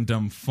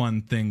random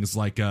fun things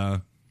like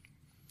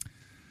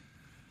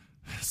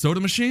soda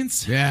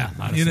machines. Yeah.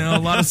 A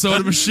lot of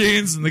soda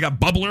machines, and they got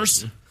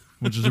bubblers,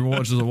 which is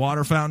a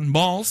water fountain.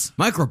 Balls,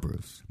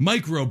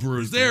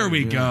 microbrews. There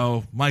we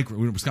go.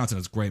 Wisconsin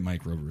has great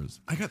microbrews.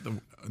 I got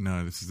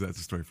that's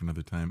a story for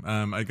another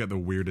time. I got the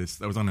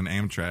weirdest. I was on an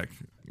Amtrak,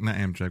 not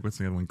Amtrak. What's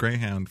the other one?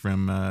 Greyhound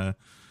from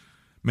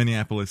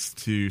Minneapolis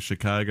to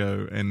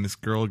Chicago, and this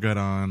girl got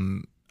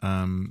on.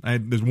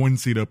 There's one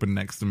seat open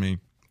next to me,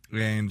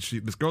 and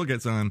this girl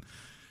gets on.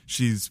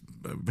 She's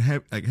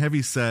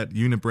heavy set,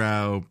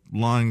 unibrow,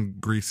 long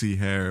greasy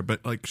hair,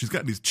 but like she's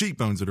got these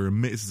cheekbones that are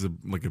amazing. This is a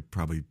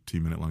probably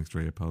 2-minute long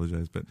story. I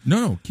apologize, but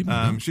No, keep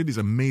on. she had these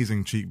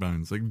amazing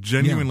cheekbones, like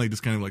genuinely,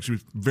 just kind of like she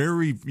was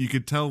very. You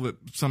could tell that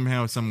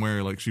somehow,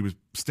 somewhere, like she was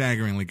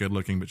staggeringly good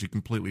looking, but she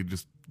completely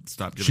just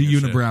stopped giving. She a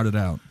shit. unibrowed it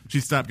out. She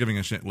stopped giving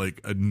a shit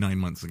like 9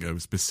 months ago,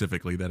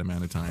 specifically that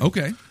amount of time.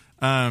 Okay.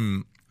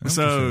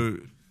 So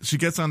she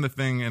gets on the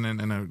thing, and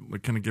I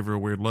like kind of give her a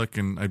weird look,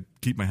 and I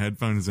keep my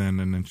headphones in,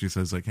 and then she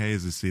says like, "Hey,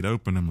 is this seat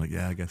open?" I'm like,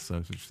 "Yeah, I guess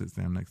so." So she sits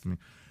down next to me.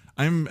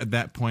 I'm at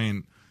that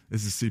point.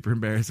 This is super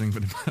embarrassing,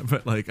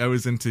 but like I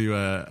was into.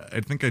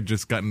 I think I'd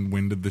just gotten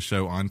wind of the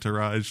show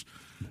Entourage,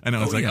 and I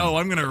was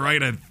I'm gonna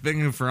write a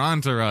thing for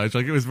Entourage.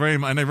 Like it was very,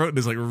 and I wrote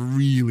this like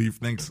really.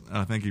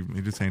 Thank you.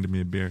 He just handed me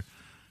a beer.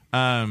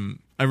 I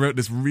wrote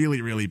this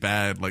really, really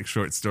bad like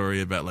short story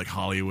about like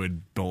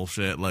Hollywood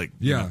bullshit. Like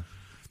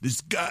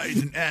this guy's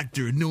an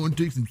actor and no one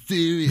takes him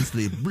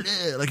seriously. Blah.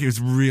 Like it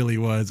really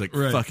was like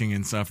fucking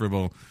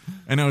insufferable.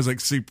 And I was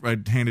like super. I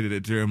handed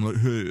it to her. I'm like,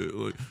 hey,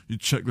 like, you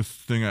check this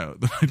thing out.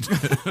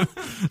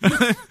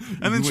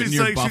 And then she's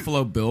your like,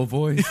 Buffalo Bill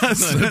voice.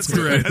 yes, that's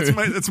great.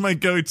 That's my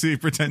go-to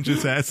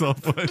pretentious asshole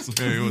voice.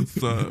 Hey,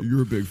 what's up?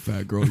 You're a big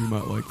fat girl. You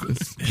might like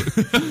this.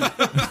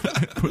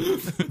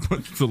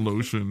 Put the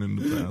lotion in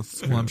the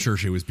basket. Well, I'm sure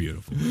she was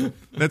beautiful.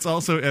 That's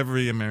also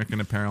every American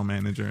Apparel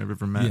manager I've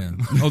ever met. Yeah.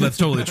 Oh, that's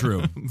totally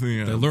true.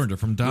 Yeah. They learned it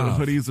from The Dov.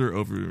 hoodies are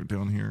over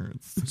down here.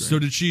 It's great. So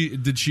did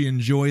she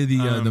enjoy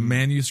the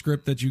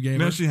manuscript that you gave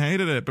No, her? she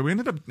hated it, but we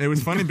ended up. It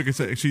was funny because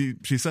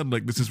she said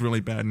like this is really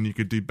bad and you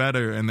could do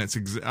better, and that's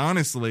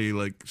honestly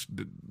like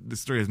this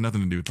story has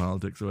nothing to do with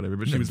politics or whatever.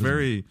 But she was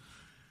very.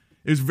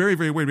 It was very,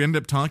 very weird. We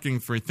ended up talking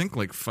for I think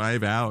like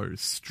 5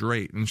 hours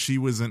straight, and she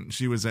wasn't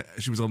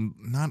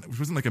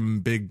like a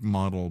big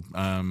model,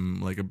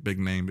 like a big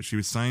name, but she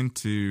was signed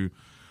to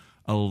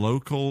a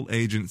local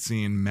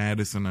agency in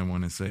Madison. I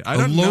want to say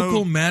A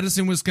local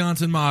Madison,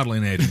 Wisconsin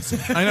modeling agency.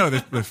 I know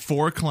there's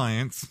 4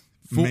 clients,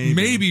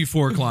 maybe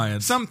 4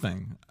 clients.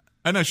 something.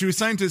 I know she was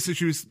signed to. So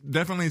she was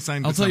definitely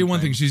signed. I'll to tell you one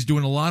something. thing: she's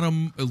doing a lot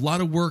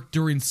of work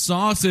during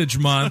Sausage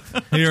Month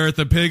here at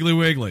the Piggly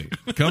Wiggly.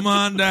 Come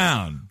on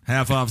down,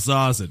 half off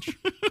sausage.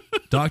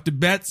 Talk to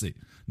Betsy,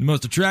 the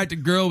most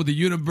attractive girl with a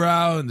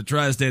unibrow in the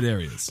tri-state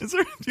areas. Is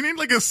there? Do you need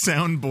like a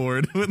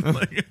soundboard with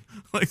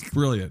like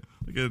Brilliant.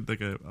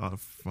 like a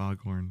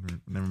foghorn? Or,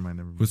 never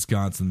mind.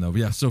 Wisconsin, though,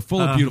 yeah. So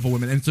full of beautiful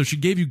women, and so she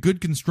gave you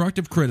good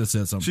constructive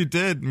criticism. She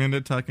did. We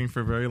ended up talking for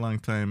a very long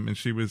time, and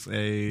she was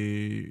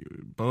a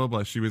blah blah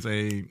blah. She was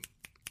a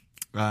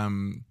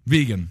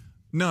vegan.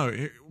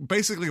 No,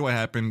 basically what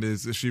happened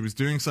is she was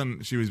doing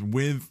she was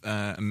with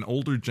an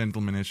older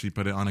gentleman, as she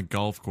put it, on a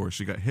golf course.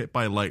 She got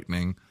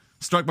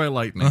struck by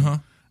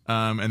lightning,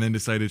 and then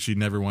decided she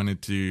never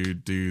wanted to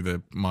do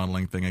the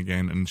modeling thing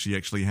again. And she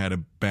actually had a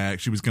bag.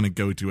 She was going to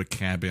go to a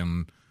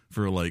cabin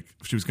for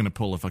she was going to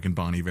pull a fucking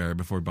Bon Iver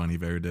before Bon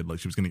Iver did. Like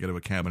she was going to go to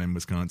a cabin in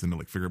Wisconsin to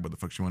figure out what the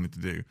fuck she wanted to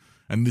do.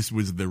 And this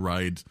was the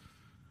ride.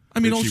 I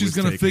mean, that all she she's was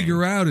going to taking.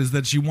 figure out is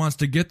that she wants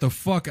to get the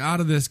fuck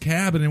out of this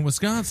cabin in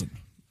Wisconsin.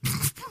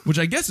 Which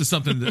I guess is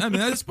something that, I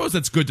mean, I suppose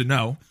that's good to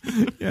know.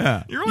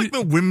 Yeah. You're like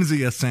the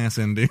whimsy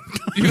assassin, dude.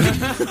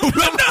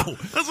 No,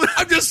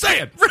 I'm just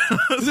saying.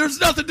 There's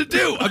nothing to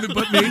do. I mean,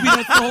 but maybe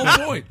that's the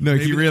whole point. No,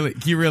 he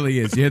really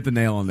is. You hit the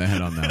nail on the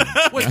head on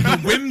that one. Wait, the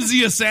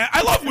whimsy assassin.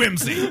 I love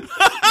whimsy.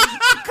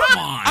 Come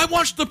on. I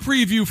watched the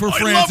preview for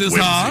Francis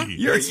Ha.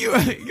 You're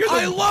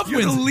I love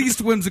you're the whimsy.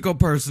 least whimsical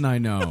person I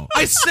know.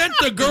 I sent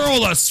the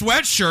girl a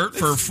sweatshirt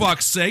for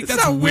fuck's sake.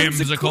 That's not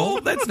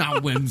whimsical. That's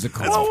not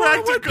whimsical. That's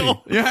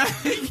practical. Yeah,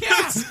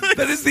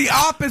 that is the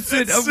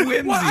opposite of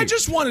whimsy. Well, I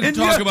just wanted to And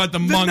talk the- about the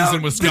the Mungs note-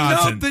 in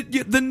Wisconsin.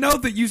 The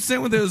note that you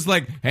sent with it was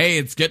like, "Hey,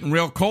 it's getting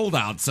real cold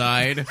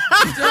outside."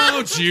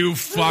 Don't you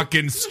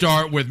fucking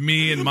start with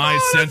me and my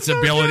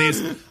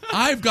sensibilities.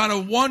 I've got a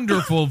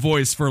wonderful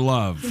voice for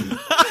love.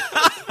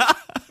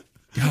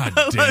 God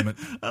damn it.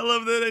 I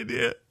love that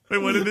idea. Wait,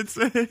 what did it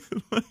say?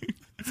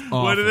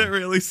 What did it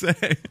really say?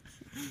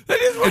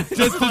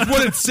 Just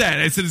what it said.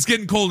 I said, it's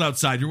getting cold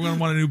outside. You're going to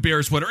want a new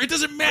bear sweater. It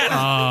doesn't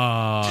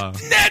matter.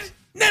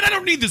 Ned, I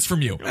don't need this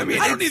from you. I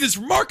don't need this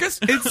from Marcus.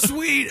 It's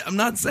sweet. I'm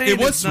not saying It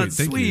was it's not sweet.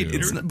 Thank sweet. you.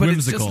 It's not, but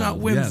whimsical. it's just not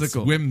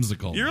whimsical. Yes,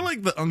 whimsical. You're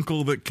like the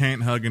uncle that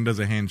can't hug and does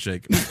a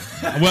handshake.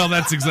 Well,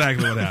 that's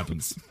exactly what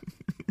happens.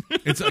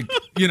 It's like,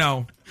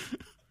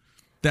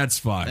 that's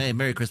fine. Hey,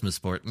 Merry Christmas,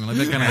 sport. Like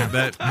that kind of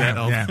that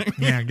whole thing.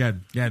 Yeah,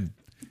 good.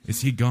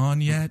 Is he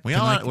gone yet? We're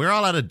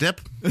all out of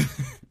dip.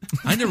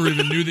 I never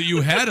even knew that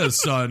you had a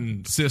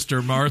son,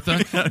 Sister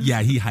Martha.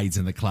 Yeah, he hides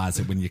in the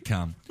closet when you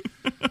come.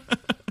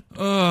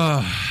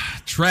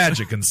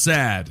 Tragic and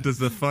sad. Does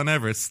the fun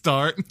ever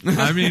start?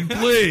 I mean,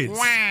 please.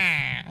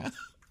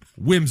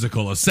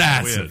 Whimsical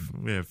assassin.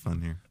 We have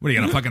fun here. What, are you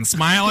going to fucking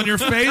smile on your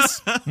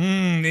face?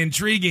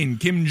 Intriguing.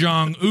 Kim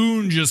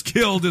Jong-un just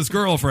killed his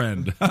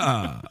girlfriend.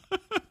 That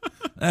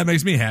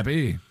makes me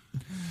happy.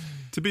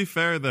 To be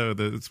fair, though,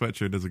 the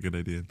sweatshirt is a good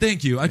idea.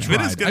 Thank you. I It is tried.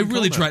 I getting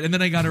really cold out. tried. And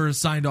then I got her a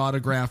signed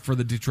autograph for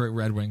the Detroit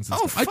Red Wings. And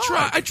stuff.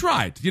 I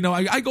tried.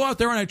 I go out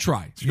there and I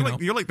try.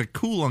 You're like the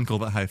cool uncle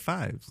that high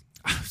fives.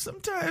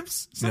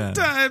 Sometimes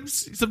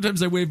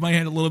I wave my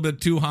hand a little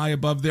bit too high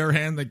above their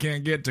hand. They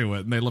can't get to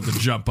it, and they love to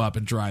jump up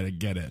and try to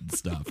get it and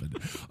stuff.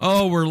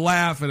 And we're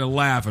laughing and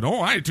laughing.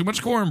 Oh, I ate too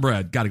much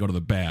cornbread. Got to go to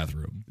the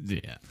bathroom.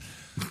 Yeah.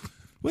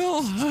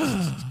 Well,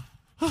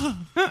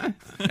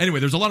 anyway,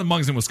 there's a lot of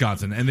Mungs in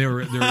Wisconsin, and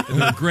they're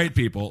great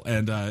people.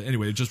 And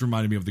anyway, it just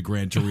reminded me of the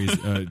Gran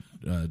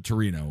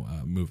Torino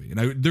movie.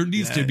 And there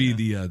needs to be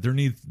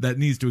that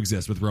needs to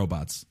exist with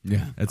robots.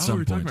 Yeah. At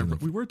some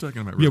point. We were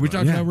talking about robots. Yeah, we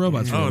talked about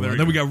robots. For a Oh, while. there we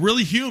Then we go. got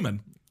really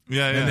human.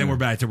 Yeah, And then we're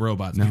back to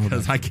robots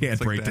because I can't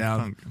like break Daft down.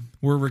 Punk.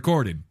 We're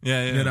recording.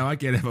 Yeah. I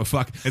can't have a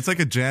fuck. It's like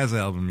a jazz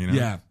album, you know?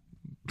 Yeah.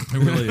 It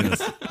really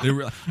is.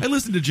 I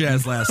listened to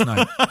jazz last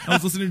night. I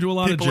was listening to a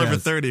lot People of over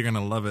jazz. 30 are going to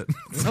love it.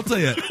 I'll tell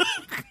you,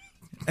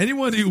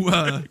 anyone who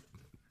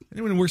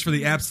works for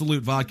the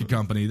Absolute Vodka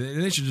Company,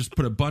 they should just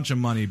put a bunch of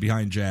money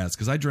behind jazz,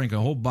 because I drank a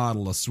whole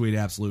bottle of sweet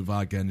Absolute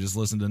Vodka and just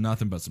listened to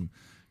nothing but some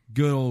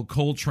good old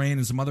Coltrane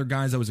and some other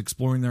guys I was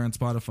exploring there on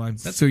Spotify.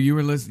 So you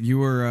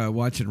were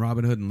watching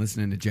Robin Hood and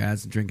listening to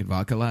jazz and drinking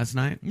vodka last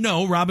night?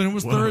 No, Robin Hood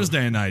was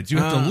Thursday nights. You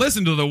have to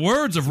listen to the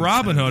words of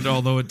Robin Hood,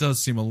 although it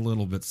does seem a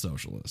little bit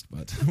socialist,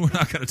 but we're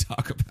not going to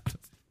talk about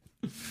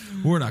it.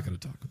 We're not going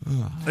to talk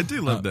about it. I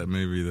do love that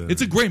movie, though.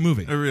 It's a great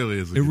movie. It really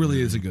is. It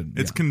really is a good.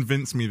 It's yeah.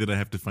 convinced me that I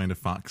have to find a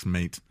fox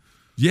mate.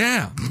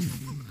 Yeah.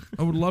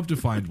 I would love to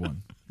find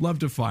one.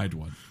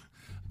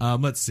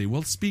 Let's see.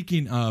 Well,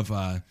 speaking of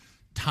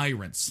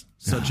tyrants,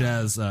 such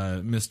as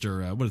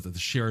Mr. The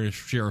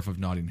Sheriff of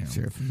Nottingham.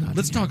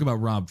 Let's talk about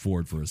Rob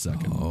Ford for a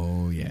second.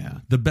 Oh, yeah.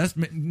 The best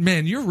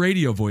man, your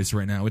radio voice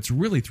right now, it's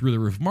really through the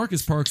roof.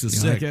 Marcus Parks is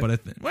sick, like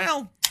it?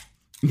 but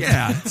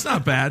yeah, it's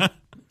not bad.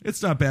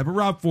 It's not bad. But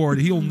Rob Ford,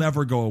 he'll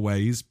never go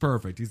away. He's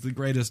perfect. He's the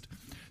greatest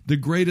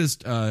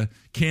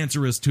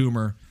cancerous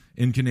tumor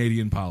in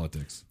Canadian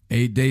politics.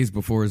 8 days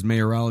before his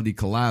mayoralty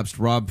collapsed,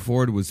 Rob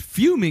Ford was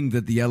fuming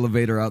that the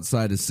elevator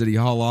outside his City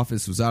Hall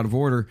office was out of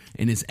order,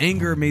 and his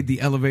anger made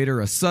the elevator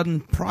a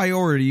sudden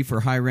priority for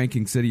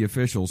high-ranking city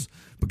officials.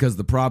 Because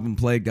the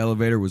problem-plagued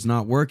elevator was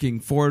not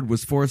working, Ford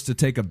was forced to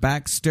take a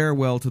back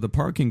stairwell to the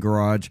parking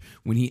garage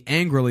when he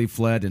angrily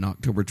fled in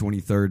October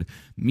 23rd.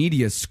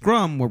 Media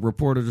scrum, where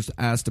reporters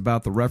asked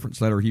about the reference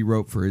letter he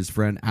wrote for his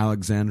friend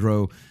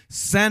Alexandro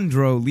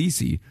Sandro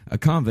Lisi, a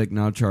convict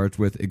now charged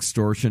with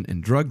extortion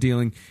and drug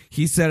dealing.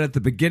 He said at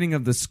the beginning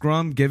of the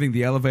scrum, giving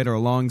the elevator a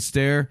long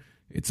stare,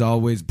 "It's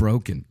always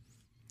broken.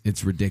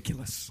 It's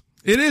ridiculous."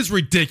 It is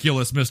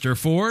ridiculous, Mr.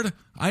 Ford.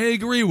 I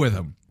agree with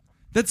him.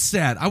 That's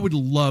sad. I would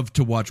love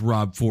to watch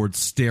Rob Ford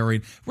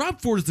staring. Rob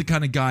Ford is the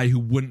kind of guy who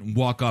wouldn't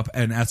walk up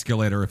an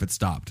escalator if it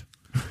stopped.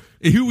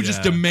 He would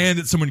just demand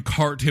that someone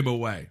cart him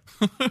away.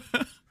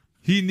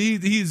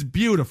 He's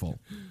beautiful.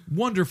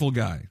 Wonderful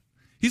guy.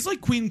 He's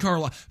like Queen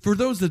Carlotta. For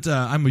those that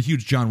I'm a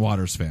huge John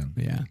Waters fan.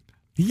 Yeah.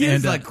 He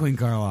is like Queen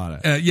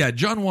Carlotta.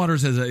 John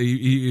Waters has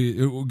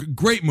a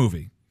great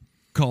movie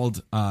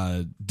called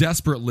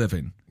Desperate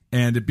Living.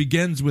 And it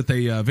begins with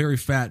a very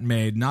fat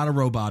maid, not a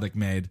robotic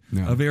maid,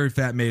 a very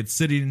fat maid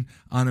sitting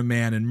on a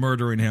man and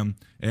murdering him,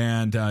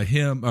 and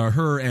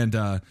her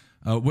and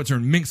what's her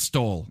Mink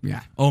Stole.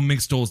 Yeah. Oh,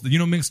 Mink Stole's. You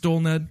know Mink Stole,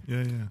 Ned?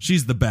 Yeah.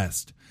 She's the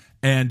best.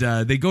 And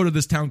they go to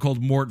this town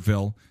called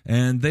Mortville,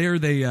 and there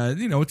they,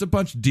 it's a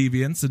bunch of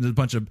deviants and a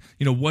bunch of,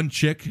 one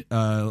chick,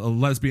 a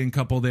lesbian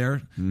couple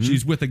there.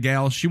 She's with a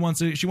gal. She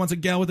wants a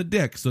gal with a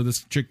dick. So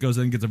this chick goes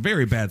in and gets a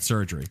very bad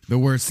surgery. The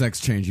worst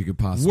sex change you could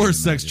possibly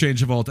Worst imagine. sex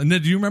change of all time. And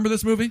then, do you remember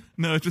this movie?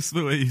 No, just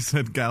the way you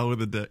said "gal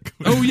with a dick."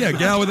 Oh yeah,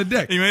 gal with a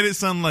dick. You made it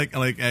sound like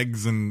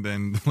eggs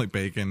and like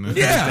bacon.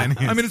 Yeah,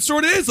 I mean, it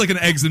sort of is like an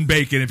eggs and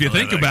bacon if you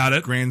think about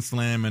it. Grand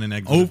Slam and an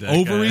egg. with a dick.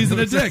 Ovaries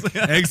and a dick.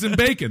 Eggs and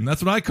bacon.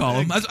 That's what I call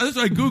them. That's what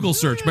I Google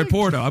search by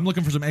Porto. I'm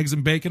looking for some eggs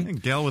and bacon.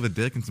 Gal with a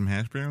dick and some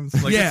hash browns.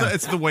 Like, Yeah.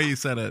 it's the way you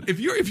said it. If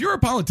you're a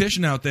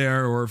politician out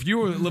there, or if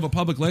you live a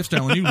public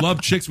lifestyle and you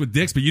love chicks with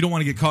dicks, but you don't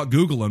want to get caught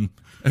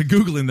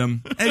googling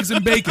them, eggs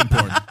and bacon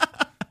porn.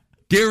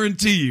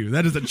 Guarantee you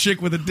that is a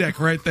chick with a dick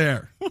right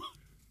there.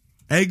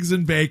 Eggs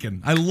and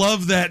bacon. I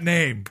love that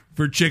name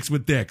for chicks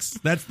with dicks.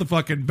 That's the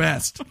fucking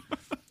best.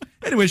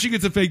 Anyway, she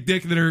gets a fake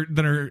dick, then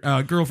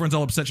her girlfriend's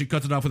all upset. She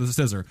cuts it off with a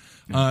scissor.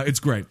 It's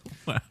great.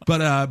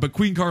 But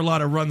Queen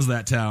Carlotta runs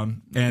that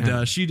town,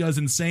 and she does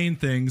insane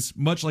things,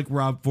 much like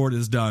Rob Ford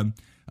has done.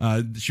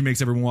 She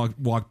makes everyone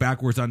walk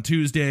backwards on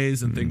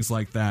Tuesdays and things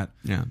like that.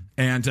 Yeah.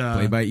 And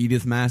Played by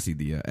Edith Massey,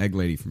 the egg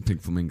lady from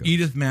Pink Flamingo.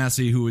 Edith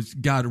Massey, who is,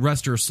 God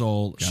rest her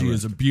soul, she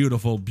is a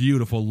beautiful,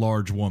 beautiful,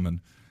 large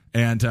woman.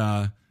 And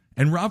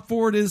Rob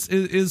Ford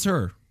is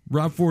her.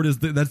 Rob Ford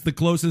that's the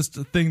closest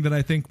thing that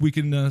I think we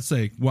can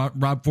say.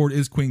 Rob Ford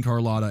is Queen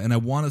Carlotta, and I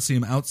want to see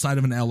him outside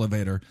of an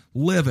elevator,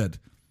 livid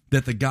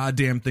that the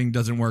goddamn thing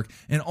doesn't work.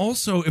 And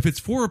also, if it's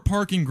for a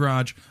parking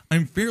garage,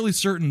 I'm fairly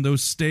certain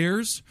those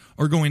stairs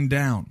are going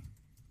down.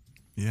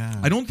 Yeah.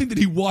 I don't think that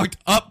he walked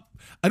up.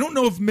 I don't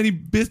know if many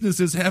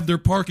businesses have their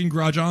parking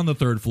garage on the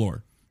third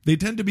floor. They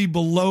tend to be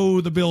below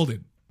the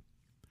building.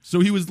 So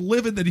he was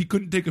livid that he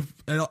couldn't take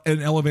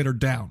an elevator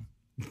down.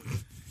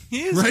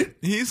 Right?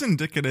 He's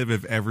indicative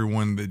of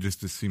everyone that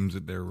just assumes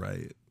that they're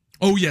right.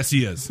 Oh, yes,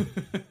 he is.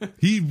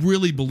 He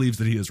really believes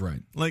that he is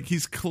right. Like,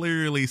 he's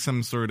clearly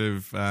some sort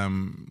of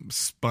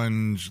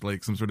sponge,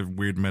 like some sort of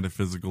weird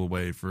metaphysical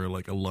way for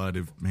like a lot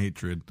of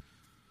hatred.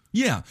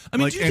 Yeah. I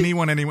mean, Like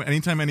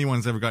anytime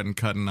anyone's ever gotten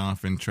cut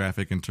off in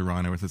traffic in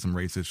Toronto or said some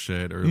racist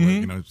shit or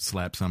like,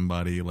 slap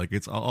somebody, like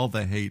it's all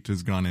the hate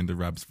has gone into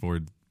Rob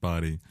Ford's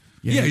body.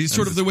 Yeah, he's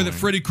sort of the way that point.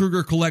 Freddy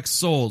Krueger collects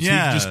souls.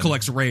 Yeah. He just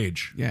collects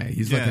rage. Yeah,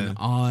 he's like an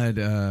odd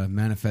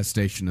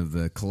manifestation of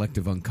the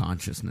collective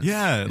unconsciousness.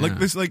 Yeah, like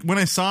this. Like when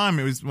I saw him,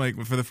 it was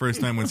like for the first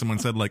time when someone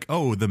said like,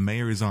 "Oh, the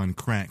mayor's on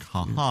crack,"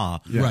 haha.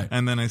 Yeah. Right.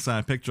 And then I saw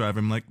a picture of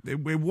him. Like it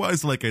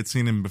was like I'd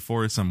seen him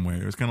before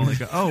somewhere. It was kind of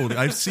like, "Oh,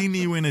 I've seen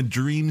you in a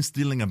dream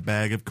stealing a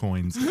bag of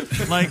coins."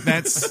 Like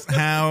that's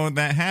how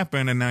that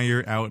happened, and now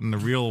you're out in the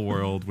real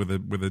world with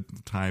a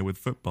tie with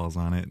footballs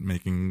on it,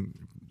 making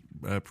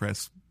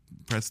press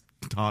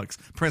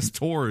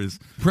tours.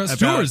 Press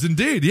tours,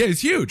 indeed. Yeah,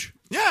 he's huge.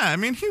 Yeah, I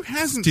mean, who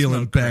hasn't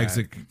Stealing smoked bags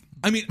crack? of...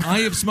 I mean, I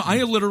have smoked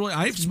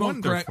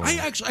crack.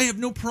 wonderful. I have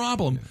no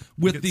problem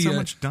with Get the so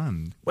much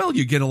done. Well,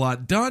 you get a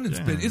lot done.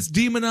 It's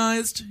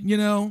demonized,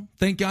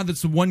 Thank God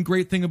that's the one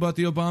great thing about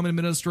the Obama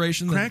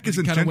administration. That Crack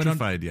isn't kinda went on-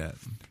 gentrified yet.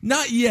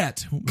 Not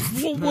yet.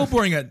 We'll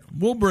bring it.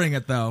 We'll bring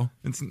it though.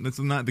 It's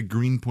not the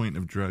green point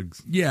of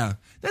drugs. Yeah,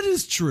 that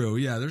is true.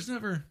 Yeah, there's no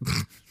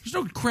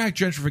crack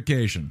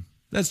gentrification.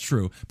 That's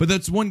true. But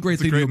that's one great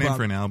It's a thing great about name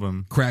for an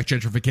album. crack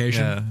gentrification.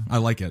 Yeah. I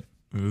like it.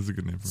 It is a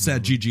good name for an Sad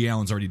album. G.G.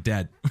 Allen's already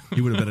dead. It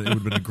would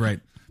have been a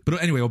great.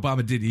 But anyway,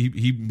 Obama did.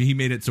 He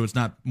made it so it's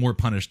not more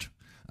punished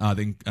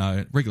than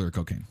regular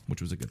cocaine,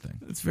 which was a good thing.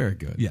 It's very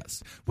good.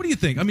 Yes. What do you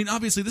think? I mean,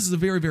 obviously, this is a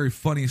very, very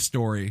funny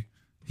story.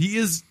 He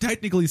is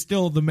technically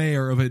still the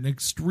mayor of an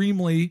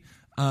extremely,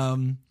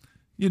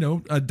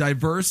 a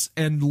diverse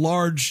and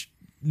large,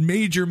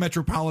 major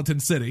metropolitan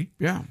city.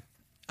 Yeah.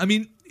 I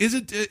mean, is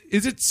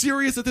it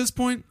serious at this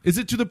point? Is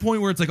it to the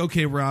point where it's like,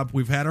 okay, Rob,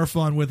 we've had our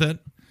fun with it,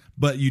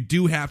 but you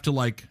do have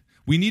to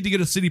we need to get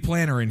a city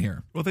planner in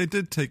here. Well, they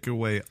did take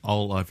away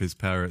all of his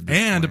power at this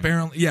And point.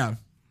 apparently, yeah,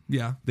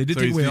 they did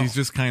So take away. he's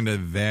just kind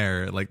of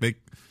there. Like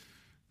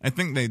I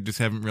think they just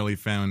haven't really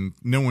found.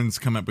 No one's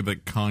come up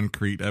with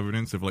concrete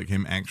evidence of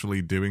him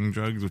actually doing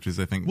drugs, which is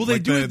I think. Well, they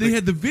do. They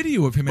had the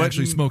video of him but-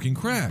 actually smoking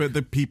crack. But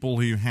the people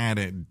who had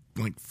it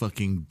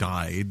fucking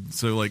died.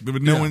 So there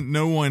was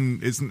no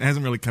one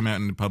hasn't really come out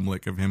in the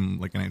public of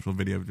him an actual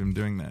video of him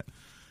doing that.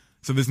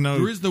 So there's no.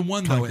 There is the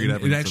one though, concrete and it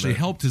evidence of actually that.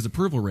 helped his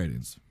approval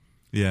ratings.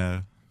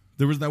 Yeah.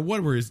 There was that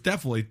one where he's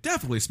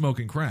definitely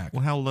smoking crack.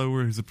 Well, how low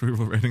were his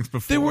approval ratings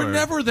before? They were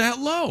never that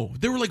low.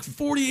 They were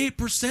 48%,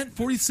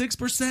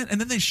 46%,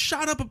 and then they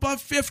shot up above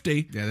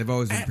 50. Yeah, they've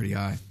always been pretty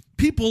high.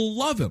 People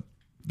love him.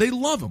 They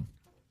love him.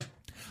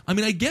 I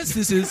mean, I guess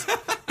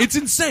it's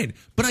insane,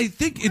 but I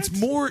think it's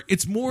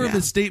more of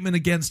a statement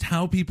against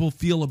how people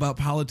feel about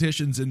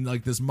politicians in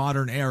this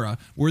modern era,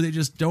 where they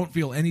just don't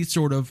feel any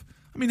sort of.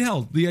 I mean,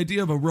 hell, the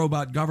idea of a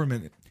robot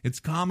government, it's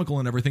comical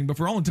and everything, but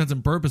for all intents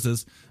and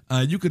purposes,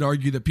 you could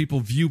argue that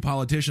people view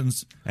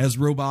politicians as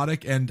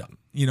robotic and,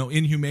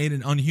 inhumane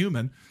and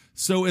unhuman.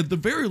 So at the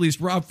very least,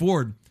 Rob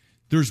Ford,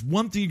 there's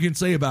one thing you can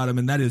say about him,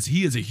 and that is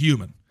he is a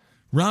human.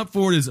 Rob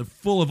Ford is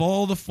full of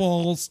all the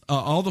faults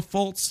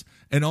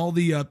and all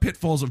the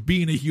pitfalls of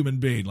being a human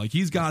being. Like,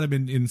 he's got him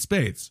in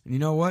spades. You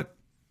know what?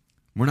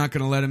 We're not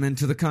going to let him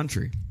into the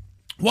country.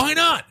 Why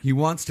not? He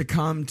wants to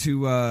come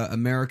to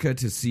America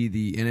to see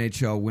the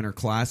NHL Winter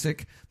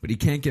Classic, but he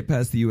can't get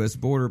past the U.S.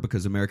 border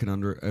because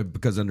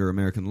under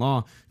American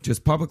law,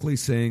 just publicly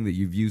saying that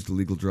you've used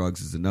illegal drugs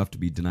is enough to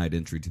be denied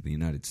entry to the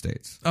United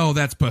States. Oh,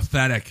 that's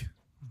pathetic.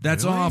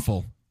 That's Really?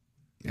 awful.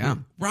 Yeah.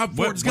 Rob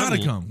Ford's got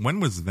to come. When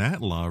was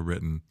that law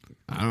written?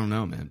 I don't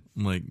know, man.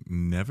 Like,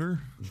 never?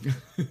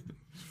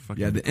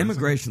 Fucking Yeah, the depressing.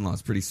 immigration law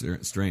is pretty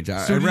strange.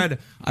 I So read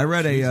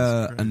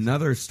Jesus Christ.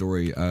 another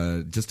story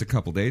just a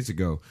couple days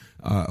ago.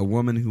 A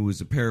woman who was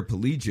a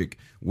paraplegic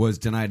was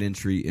denied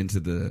entry into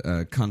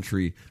the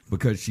country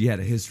because she had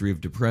a history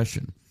of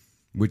depression,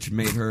 which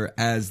made her,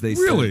 as they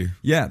Really?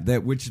 said,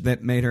 that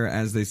made her,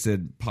 as they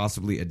said,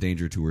 possibly a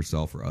danger to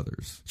herself or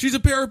others. She's a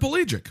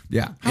paraplegic.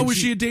 Yeah. How And is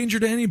she a danger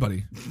to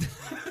anybody?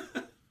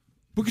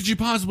 What could she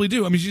possibly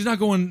do? I mean, she's not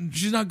going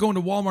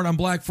to Walmart on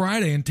Black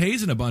Friday and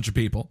tasing a bunch of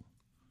people.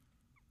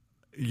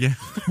 Yeah.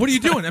 What are you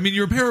doing? I mean,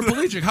 you're a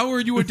paraplegic. How are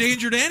you a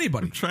danger to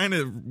anybody? Trying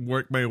to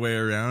work my way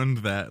around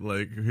that,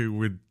 like, who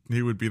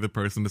would be the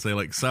person to say,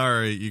 like,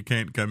 sorry, you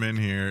can't come in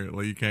here,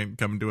 like, you can't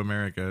come to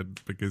America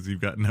because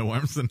you've got no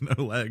arms and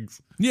no legs.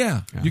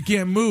 Yeah, you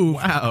can't move.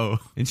 Wow.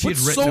 And she What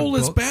had written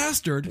soulless a book.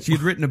 bastard? She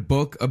had written a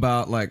book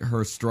about like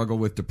her struggle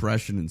with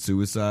depression and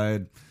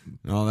suicide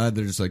and all that.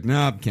 They're just like,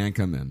 nah, can't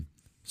come in.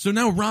 So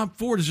now Rob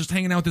Ford is just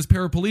hanging out with this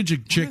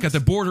paraplegic chick at the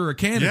border of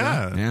Canada,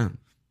 Yeah. Yeah.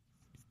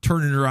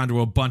 turning her onto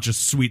a bunch of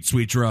sweet,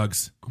 sweet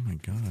drugs. Oh my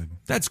God.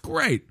 That's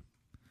great.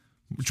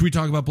 Should we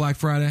talk about Black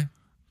Friday?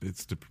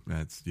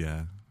 That's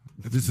yeah.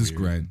 This is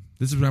great.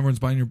 This is when everyone's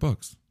buying your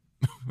books.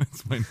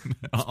 That's when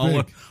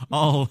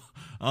all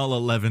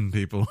 11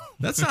 people.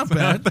 That's not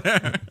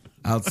bad.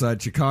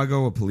 Outside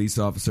Chicago, a police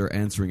officer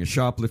answering a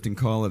shoplifting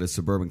call at a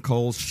suburban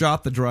Kohl's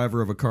shot the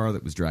driver of a car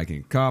that was dragging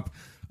a cop.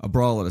 A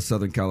brawl at a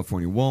Southern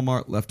California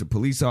Walmart left a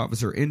police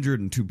officer injured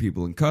and 2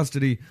 people in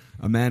custody.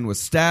 A man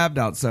was stabbed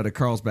outside a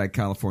Carlsbad,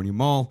 California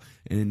mall.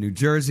 And in New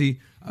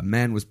Jersey, a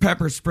man was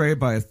pepper sprayed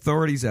by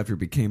authorities after he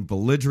became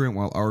belligerent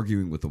while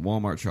arguing with a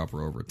Walmart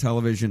shopper over a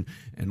television.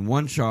 And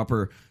one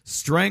shopper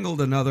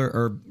wrangled another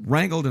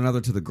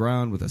to the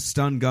ground with a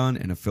stun gun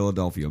in a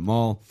Philadelphia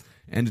mall.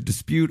 And a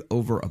dispute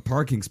over a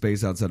parking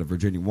space outside a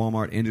Virginia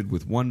Walmart ended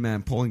with one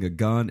man pulling a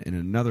gun and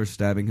another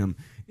stabbing him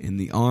in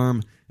the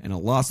arm. And a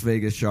Las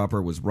Vegas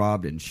shopper was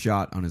robbed and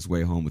shot on his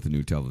way home with a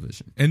new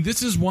television. And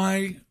this is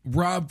why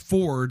Rob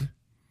Ford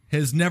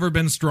has never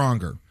been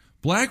stronger.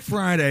 Black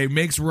Friday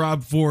makes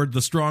Rob Ford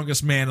the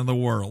strongest man in the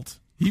world.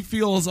 He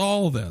feels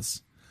all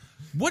this.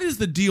 What is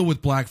the deal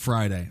with Black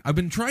Friday? I've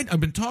been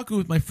talking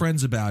with my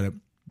friends about it.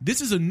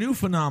 This is a new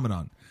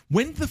phenomenon.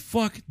 When the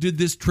fuck did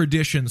this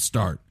tradition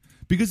start?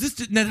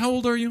 Because Ned, how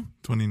old are you?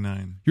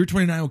 29. You're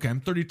 29. Okay, I'm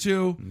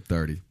 32. I'm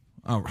 30.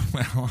 Oh,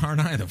 well, aren't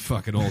I the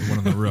fucking old one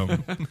in the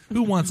room?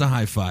 Who wants a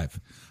high five?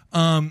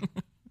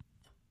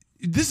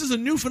 This is a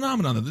new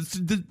phenomenon.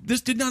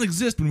 This did not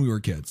exist when we were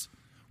kids.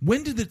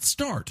 When did it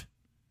start?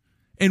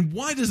 And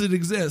why does it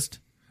exist?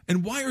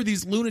 And why are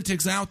these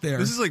lunatics out there?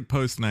 This is like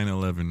post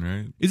 9/11,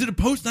 right? Is it a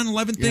post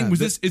 9/11 thing? Yeah, Is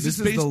this this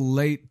is based? the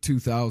late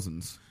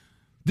 2000s.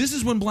 This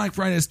is when Black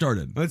Friday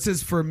started. It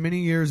says for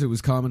many years it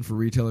was common for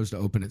retailers to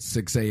open at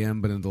 6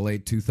 a.m., but in the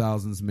late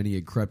 2000s, many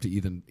had crept to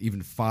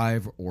even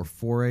 5 or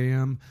 4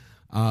 a.m.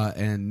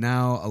 And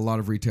now a lot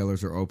of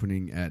retailers are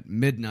opening at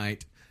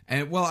midnight.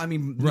 And well, I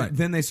mean, Right.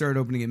 then they started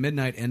opening at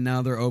midnight, and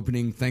now they're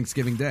opening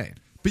Thanksgiving Day.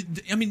 But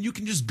I mean, you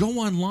can just go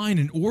online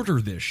and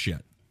order this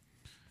shit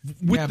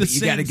with Yeah, the but you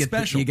same gotta get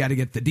special. you got to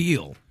get the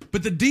deal.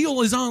 But the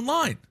deal is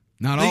online.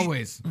 Not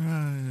always.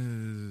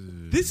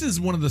 This is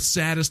one of the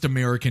saddest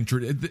American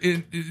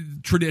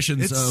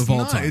traditions of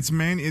all time. It's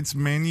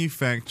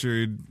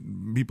manufactured.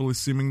 People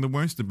assuming the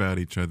worst about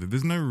each other.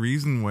 There's no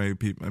reason why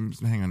people.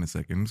 Hang on a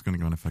second. I'm just going to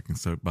go on a fucking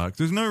soapbox.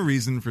 There's no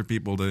reason for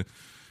people to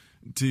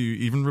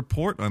even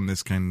report on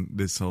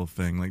this whole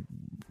thing. Like,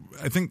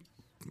 I think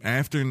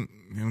after, I'm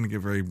going to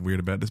get very weird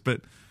about this, but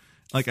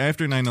like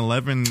after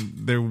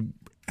 9/11, there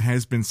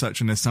has been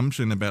such an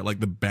assumption about like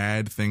the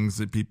bad things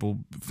that people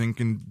think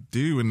and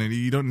do, and that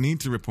you don't need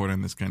to report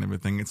on this kind of a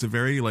thing. It's a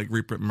very like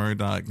Rupert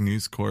Murdoch,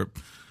 News Corp.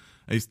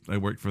 I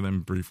worked for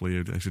them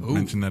briefly. I should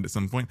mention that at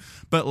some point.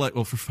 But like,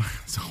 well,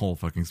 it's a whole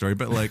fucking story.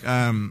 But like,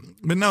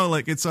 but no,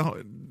 like it's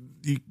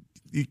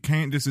you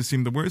can't just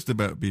assume the worst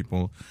about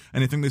people.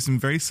 And I think there's some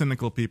very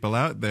cynical people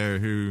out there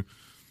who,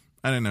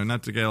 I don't know,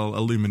 not to get all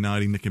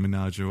Illuminati, Nicki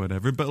Minaj or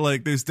whatever, but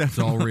like there's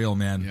definitely... It's all real,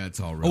 man. Yeah,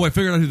 it's all real. Oh, I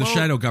figured out who the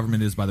shadow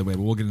government is, by the way,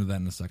 but we'll get into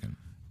that in a second.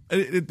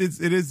 It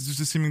is just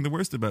assuming the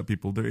worst about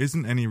people. There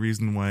isn't any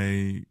reason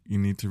why you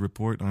need to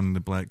report on the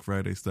Black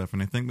Friday stuff,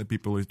 and I think that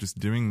people are just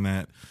doing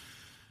that.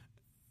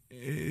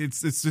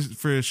 It's just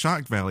for a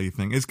shock value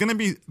thing. It's going to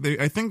be,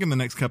 I think in the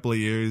next couple of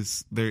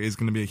years, there is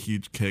going to be a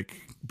huge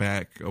kick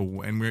back,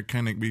 and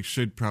we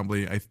should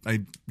probably,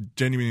 I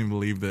genuinely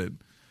believe that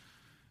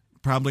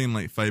probably in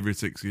like 5 or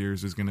 6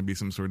 years, there's going to be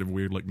some sort of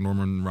weird like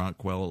Norman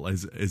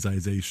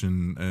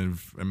Rockwell-ization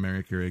of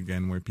America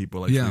again, where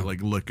people actually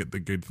like look at the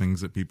good things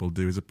that people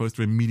do as opposed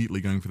to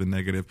immediately going for the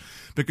negative.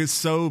 Because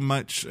so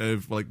much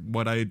of like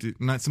what I do,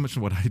 not so much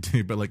of what I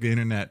do, but like the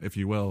internet, if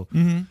you will,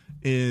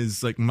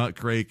 is like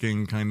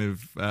muckraking kind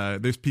of.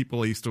 There's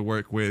people I used to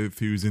work with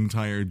whose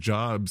entire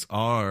jobs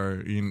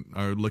are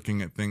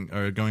looking at things,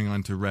 are going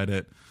on to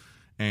Reddit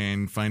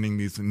and finding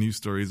these news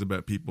stories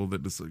about people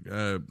that just like,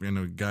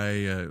 one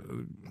guy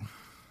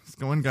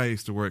I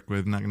used to work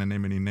with, not going to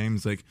name any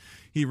names, like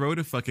he wrote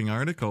a fucking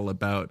article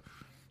about,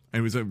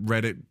 it was a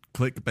Reddit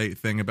clickbait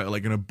thing about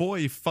like, a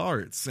boy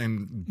farts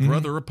and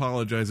brother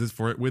apologizes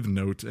for it with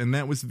note. And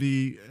that was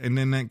and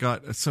then that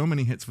got so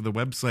many hits for the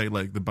website,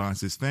 like the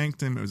bosses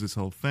thanked him. It was this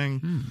whole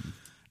thing.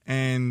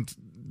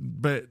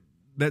 But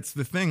that's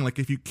the thing. Like,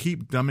 if you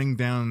keep dumbing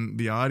down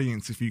the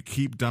audience, if you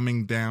keep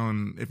assuming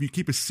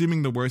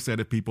the worst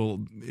out of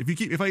people,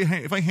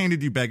 if I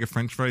handed you a bag of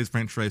French fries,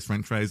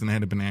 and I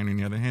had a banana in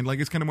the other hand, like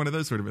it's kind of one of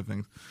those sort of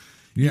things.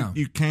 Yeah,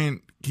 you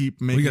can't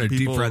keep making. We got to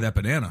people deep fry that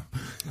banana.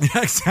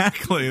 Yeah,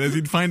 exactly.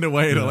 You'd find a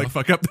way to like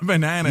fuck up the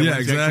banana. Yeah,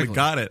 once you actually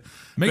got it.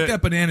 Make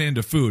that banana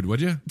into food, would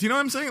you? Do you know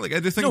what I'm saying? Like,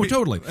 I just think no,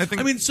 totally. Do you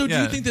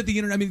think that the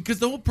internet? I mean, because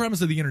the whole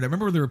premise of the internet.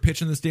 Remember, they were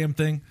pitching this damn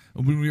thing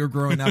when we were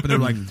growing up, and they're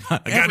like,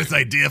 I got this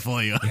idea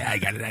for you. Yeah, I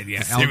got an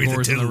idea. Al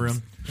Gore's in the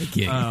room.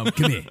 Okay,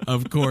 come here.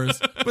 Of course.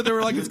 But they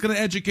were like, it's going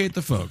to educate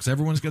the folks.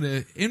 Everyone's going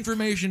to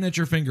information at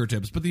your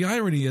fingertips. But the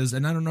irony is,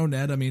 and I don't know,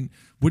 Ned, I mean,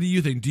 what do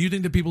you think? Do you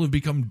think that people have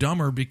become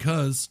dumber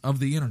because of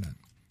the internet?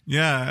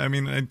 Yeah, I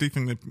mean, I do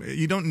think that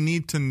you don't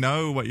need to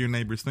know what your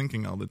neighbor's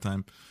thinking all the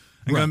time.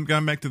 And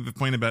going back to the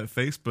point about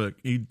Facebook,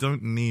 you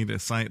don't need a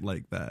site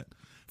like that.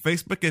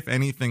 Facebook, if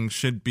anything,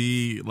 should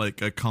be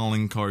like a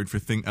calling card for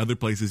other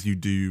places you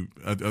do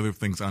other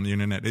things on the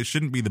internet. It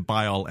shouldn't be the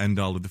buy-all,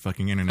 end-all of the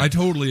fucking internet. I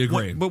totally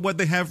agree. But what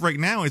they have right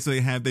now is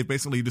they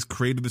basically just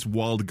created this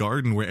walled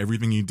garden where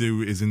everything you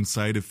do is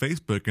inside of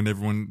Facebook, and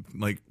everyone,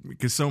 like,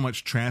 because so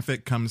much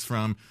traffic comes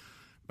from.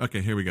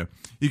 Okay, here we go.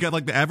 You got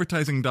like the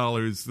advertising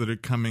dollars that are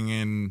coming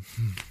in.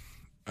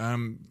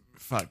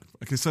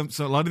 Okay, so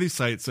a lot of these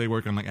sites, they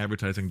work on like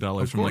advertising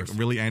dollars from like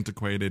really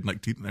antiquated, like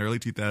early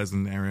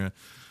 2000 era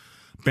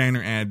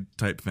banner ad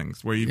type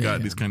things, where you've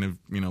got these kind of,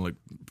 like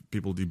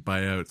people do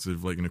buyouts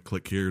of like,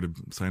 click here to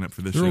sign up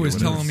for this. They're always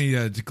telling me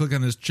to click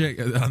on this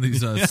on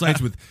these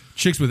sites with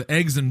chicks with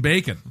eggs and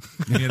bacon.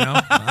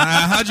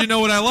 How'd you know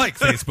what I like,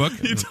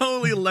 Facebook? You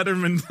totally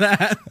Letterman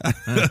that.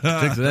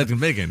 Chicks with eggs and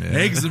bacon.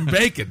 Eggs and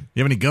bacon.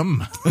 You have any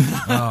gum?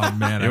 Oh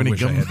man, I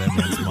wish I had that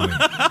man's money.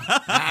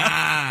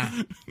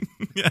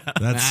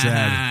 That's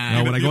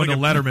sad. When I go into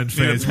Letterman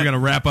phase, we got to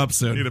wrap up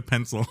soon. Need a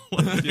pencil.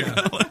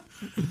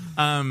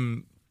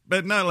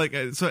 But no, like,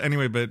 so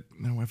anyway, but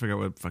no, I forgot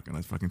what I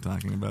was fucking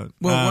talking about.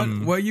 Well,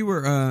 what you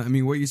were,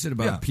 what you said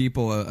about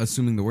people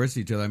assuming the worst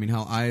of each other. I mean,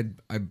 how I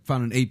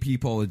found an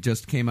AP poll that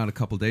just came out a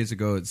couple days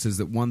ago. It says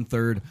that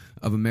 1/3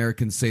 of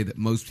Americans say that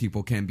most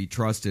people can be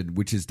trusted,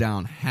 which is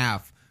down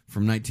half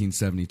from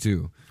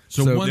 1972.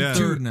 So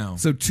 1/3 now.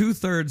 So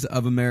 2/3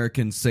 of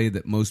Americans say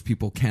that most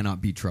people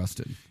cannot be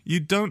trusted. You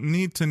don't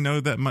need to know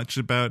that much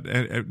about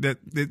that.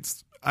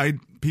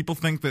 People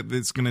think that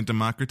it's going to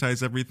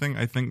democratize everything.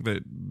 I think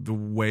that the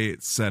way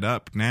it's set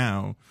up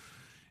now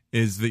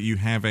is that you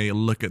have a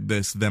look at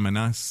this, them and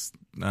us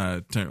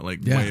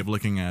way of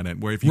looking at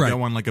it. Where if you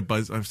go on like a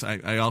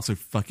I also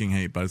fucking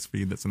hate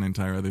BuzzFeed. That's an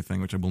entire other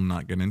thing which I will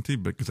not get into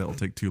because that will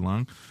take too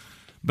long.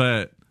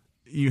 But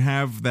you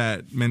have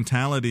that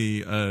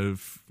mentality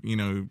of,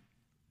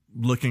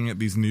 looking at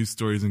these news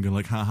stories and go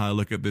like, haha,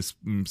 look at this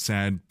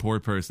sad poor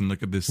person,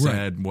 look at this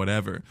sad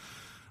whatever.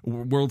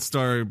 World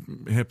Star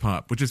Hip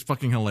Hop, which is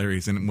fucking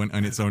hilarious in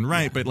its own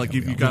right, but like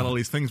you've got all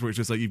these things where it's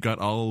just like you've got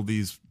all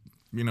these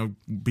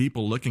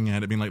people looking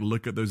at it being like,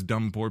 look at those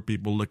dumb poor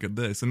people, look at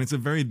this, and it's a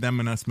very them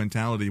and us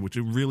mentality, which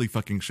it really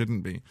fucking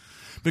shouldn't be,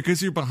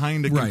 because you're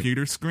behind a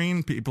computer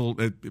screen. People,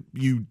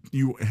 you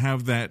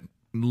have that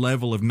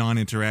level of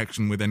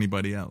non-interaction with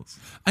anybody else.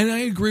 And I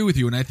agree with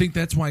you, and I think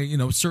that's why,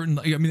 certain,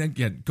 I mean,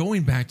 again,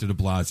 going back to de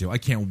Blasio, I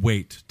can't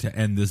wait to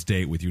end this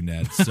date with you,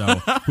 Ned, so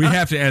we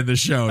have to end the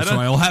show, so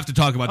I'll have to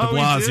talk about de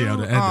Blasio to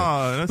end it.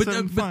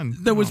 That's fun.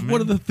 That was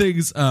one of the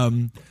things,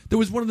 there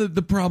was one of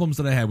the problems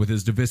that I had with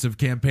his divisive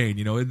campaign,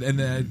 and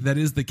that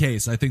is the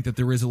case. I think that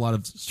there is a lot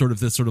of sort of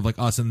this sort of like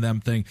us and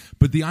them thing,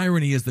 but the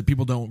irony is that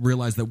people don't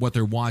realize that what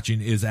they're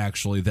watching is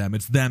actually them.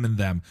 It's them and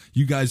them.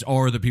 You guys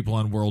are the people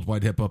on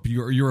Worldwide Hip Hop.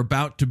 You're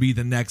about to be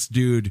the next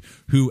dude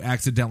who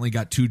accidentally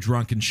got too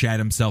drunk and shat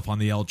himself on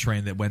the L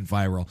train that went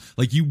viral.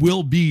 Like, you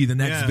will be the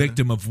next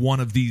victim of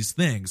one of these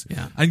things.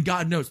 Yeah. And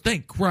God knows,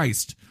 thank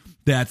Christ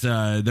that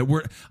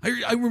we're.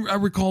 I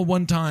recall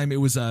one time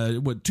it was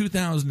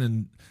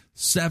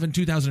 2007,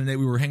 2008.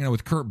 We were hanging out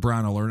with Kurt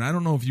Braunohler, and I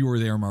don't know if you were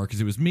there, Mark,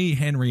 because it was me,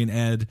 Henry, and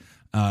Ed.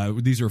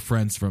 These are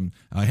friends from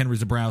Henry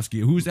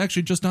Zabrowski, who's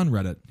actually just on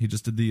Reddit. He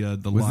just did the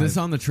Was live. this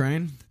on the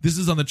train? This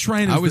is on the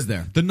train. I was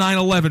there. The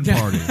 9/11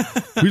 party.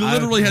 We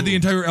literally had the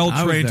entire L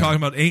I was train there. talking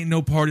about ain't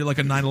no party like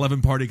a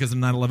 9/11 party because the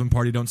 9/11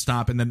 party don't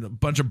stop, and then a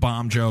bunch of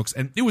bomb jokes,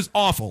 and it was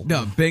awful.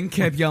 No, Ben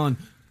kept yelling,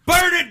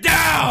 "Burn it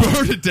down!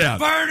 Burn it down.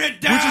 Burn it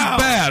down!" Which is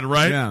bad,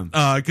 right?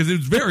 Yeah. Because it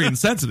was very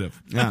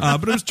insensitive. Yeah.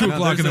 But it was 2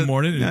 o'clock in the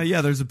morning.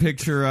 Yeah, there's a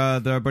picture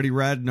that our buddy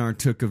Radnar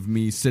took of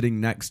me sitting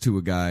next to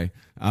a guy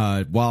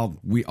while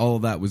all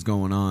of that was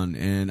going on,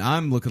 and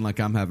I'm looking like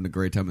I'm having a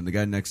great time, and the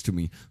guy next to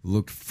me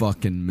looked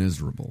fucking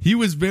miserable. He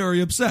was very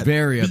upset.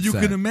 Very upset. You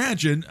can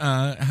imagine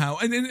how,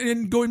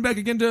 and going back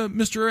again to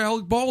Mr.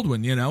 Alec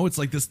Baldwin, it's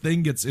like this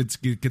thing gets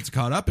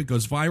caught up, it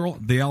goes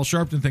viral. The Al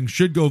Sharpton thing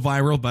should go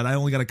viral, but I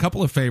only got a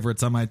couple of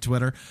favorites on my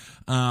Twitter.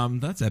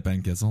 That's at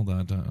Ben Kissel,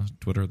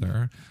 Twitter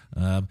there.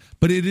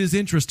 But it is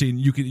interesting.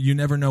 You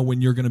never know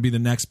when you're going to be the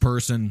next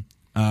person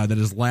that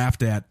is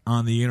laughed at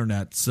on the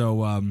internet.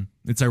 So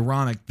it's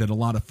ironic that a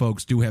lot of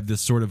folks do have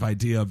this sort of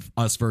idea of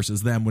us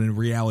versus them, when in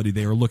reality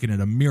they are looking at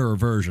a mirror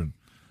version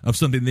of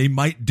something they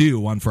might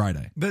do on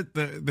Friday.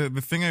 The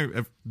thing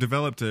I've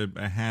developed a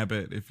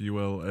habit, if you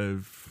will,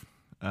 of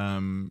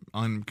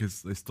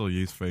because I still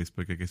use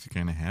Facebook. I guess you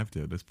kind of have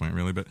to at this point,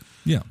 really. But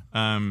Yeah.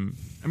 I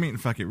mean,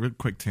 fuck it. Real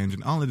quick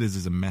tangent. All it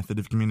is a method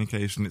of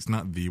communication. It's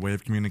not the way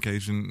of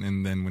communication.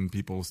 And then when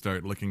people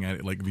start looking at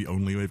it like the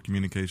only way of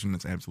communication,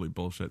 it's absolute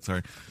bullshit.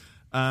 Sorry.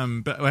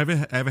 But I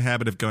have a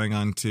habit of going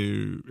on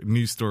to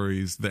news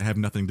stories that have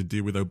nothing to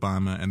do with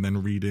Obama and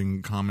then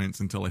reading comments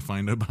until I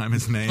find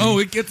Obama's name. Oh,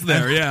 it gets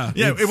there, yeah.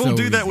 Yeah, It's it will so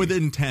do that easy.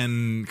 within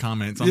 10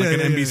 comments on Yeah, like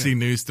an yeah, NBC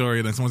news story,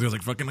 and then someone goes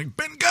like fucking like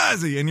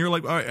Benghazi, and you're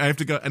like, all right, I have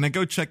to go, and I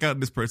go check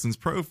out this person's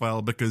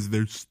profile because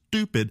they're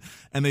stupid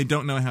and they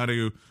don't know how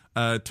to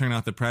turn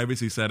off the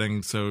privacy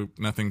settings so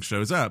nothing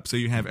shows up. So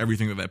you have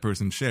everything that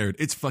person shared.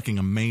 It's fucking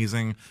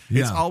amazing.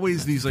 It's Yeah.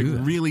 always these like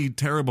really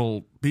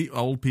terrible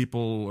old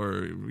people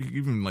or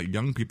even like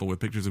young people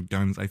with pictures of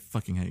guns. I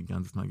fucking hate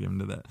guns. Let's not get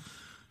into that.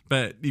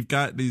 But you've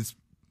got these.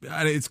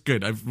 It's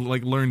good. I've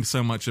like learned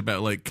so much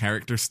about like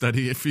character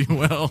study, if you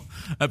will,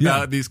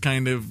 about these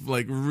kind of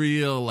like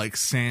real like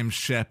Sam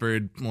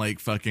Shepard like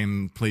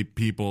fucking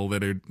people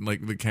that are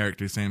like the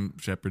character Sam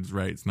Shepard's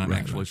right. It's not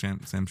actually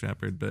Sam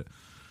Shepard, but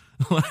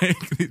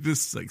like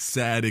this like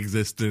sad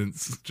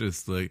existence,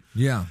 just like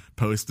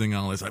posting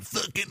all this like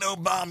fucking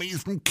Obama,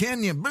 he's from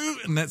Kenya, boo,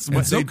 and that's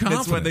what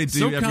that's what they do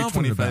So every confident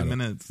 25 about it.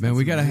 minutes. Man, That's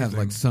we got to have amazing.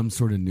 like some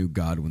sort of new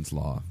Godwin's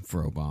law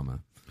for Obama.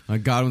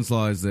 Godwin's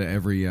law is that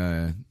every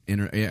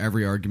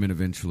argument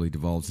eventually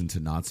devolves into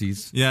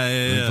Nazis.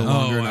 Yeah. The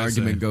longer an I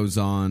argument see. goes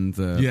on,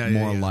 the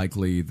more yeah.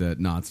 likely that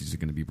Nazis are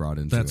going to be brought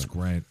into That's it.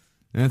 great.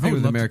 And I think would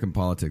with love to- American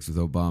politics, with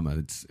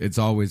Obama, it's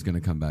always going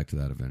to come back to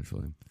that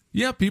eventually.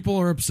 Yeah, people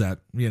are upset,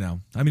 I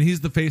mean, he's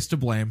the face to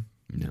blame.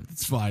 Yeah.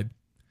 It's fine.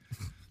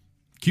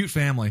 Cute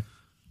family.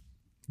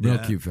 Real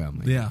Yeah. cute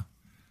family. Yeah.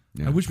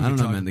 Yeah. I wish we I could don't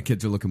know, talk- man. The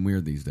kids are looking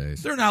weird these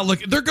days. They're not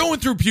looking. They're going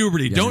through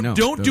puberty. Yeah, I know.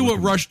 Don't They're do what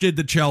looking- Rush did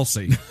to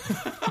Chelsea.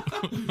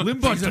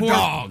 Limbaugh, a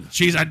dog.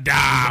 She's a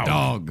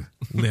dog.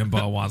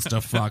 Limbaugh wants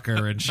to fuck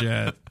her and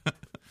shit.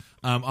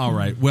 All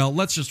right. Well,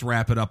 let's just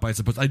wrap it up. I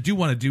suppose I do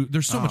want to do.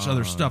 There's so much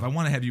other stuff. I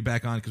want to have you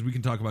back on because we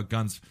can talk about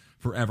guns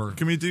forever.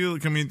 Can we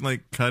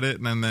like cut it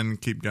and then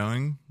keep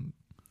going?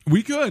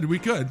 We could.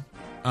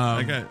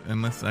 I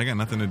got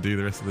nothing to do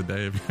the rest of the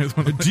day. If you guys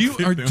want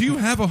to, Do you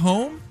have a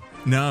home?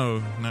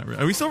 No, not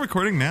really. Are we still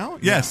recording now?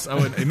 Yes. I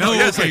would. No. Oh,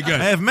 yes. okay,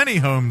 good. I have many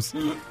homes.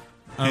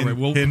 All right.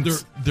 Well, Hint,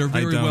 there I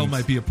very well don't.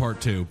 might be a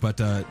part 2. But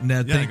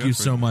Ned, Yeah, thank go you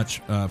for so it. much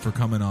for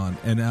coming on.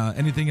 And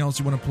anything else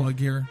you want to plug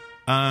here?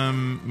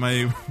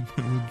 My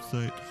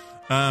website.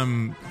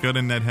 Go to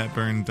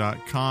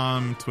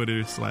nedhepburn.com,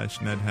 Twitter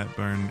 /Ned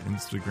Hepburn,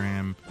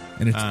 Instagram.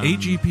 And it's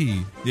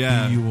AGP.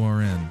 yeah.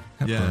 BURN.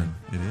 Hepburn. Yeah,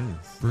 it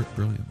is.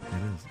 Brilliant.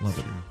 It is. Love It's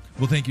it. true.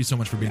 Well, thank you so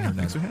much for being here, Ned.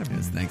 Thanks for having me.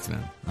 Yes, thanks,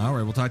 man. All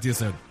right. We'll talk to you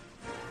soon.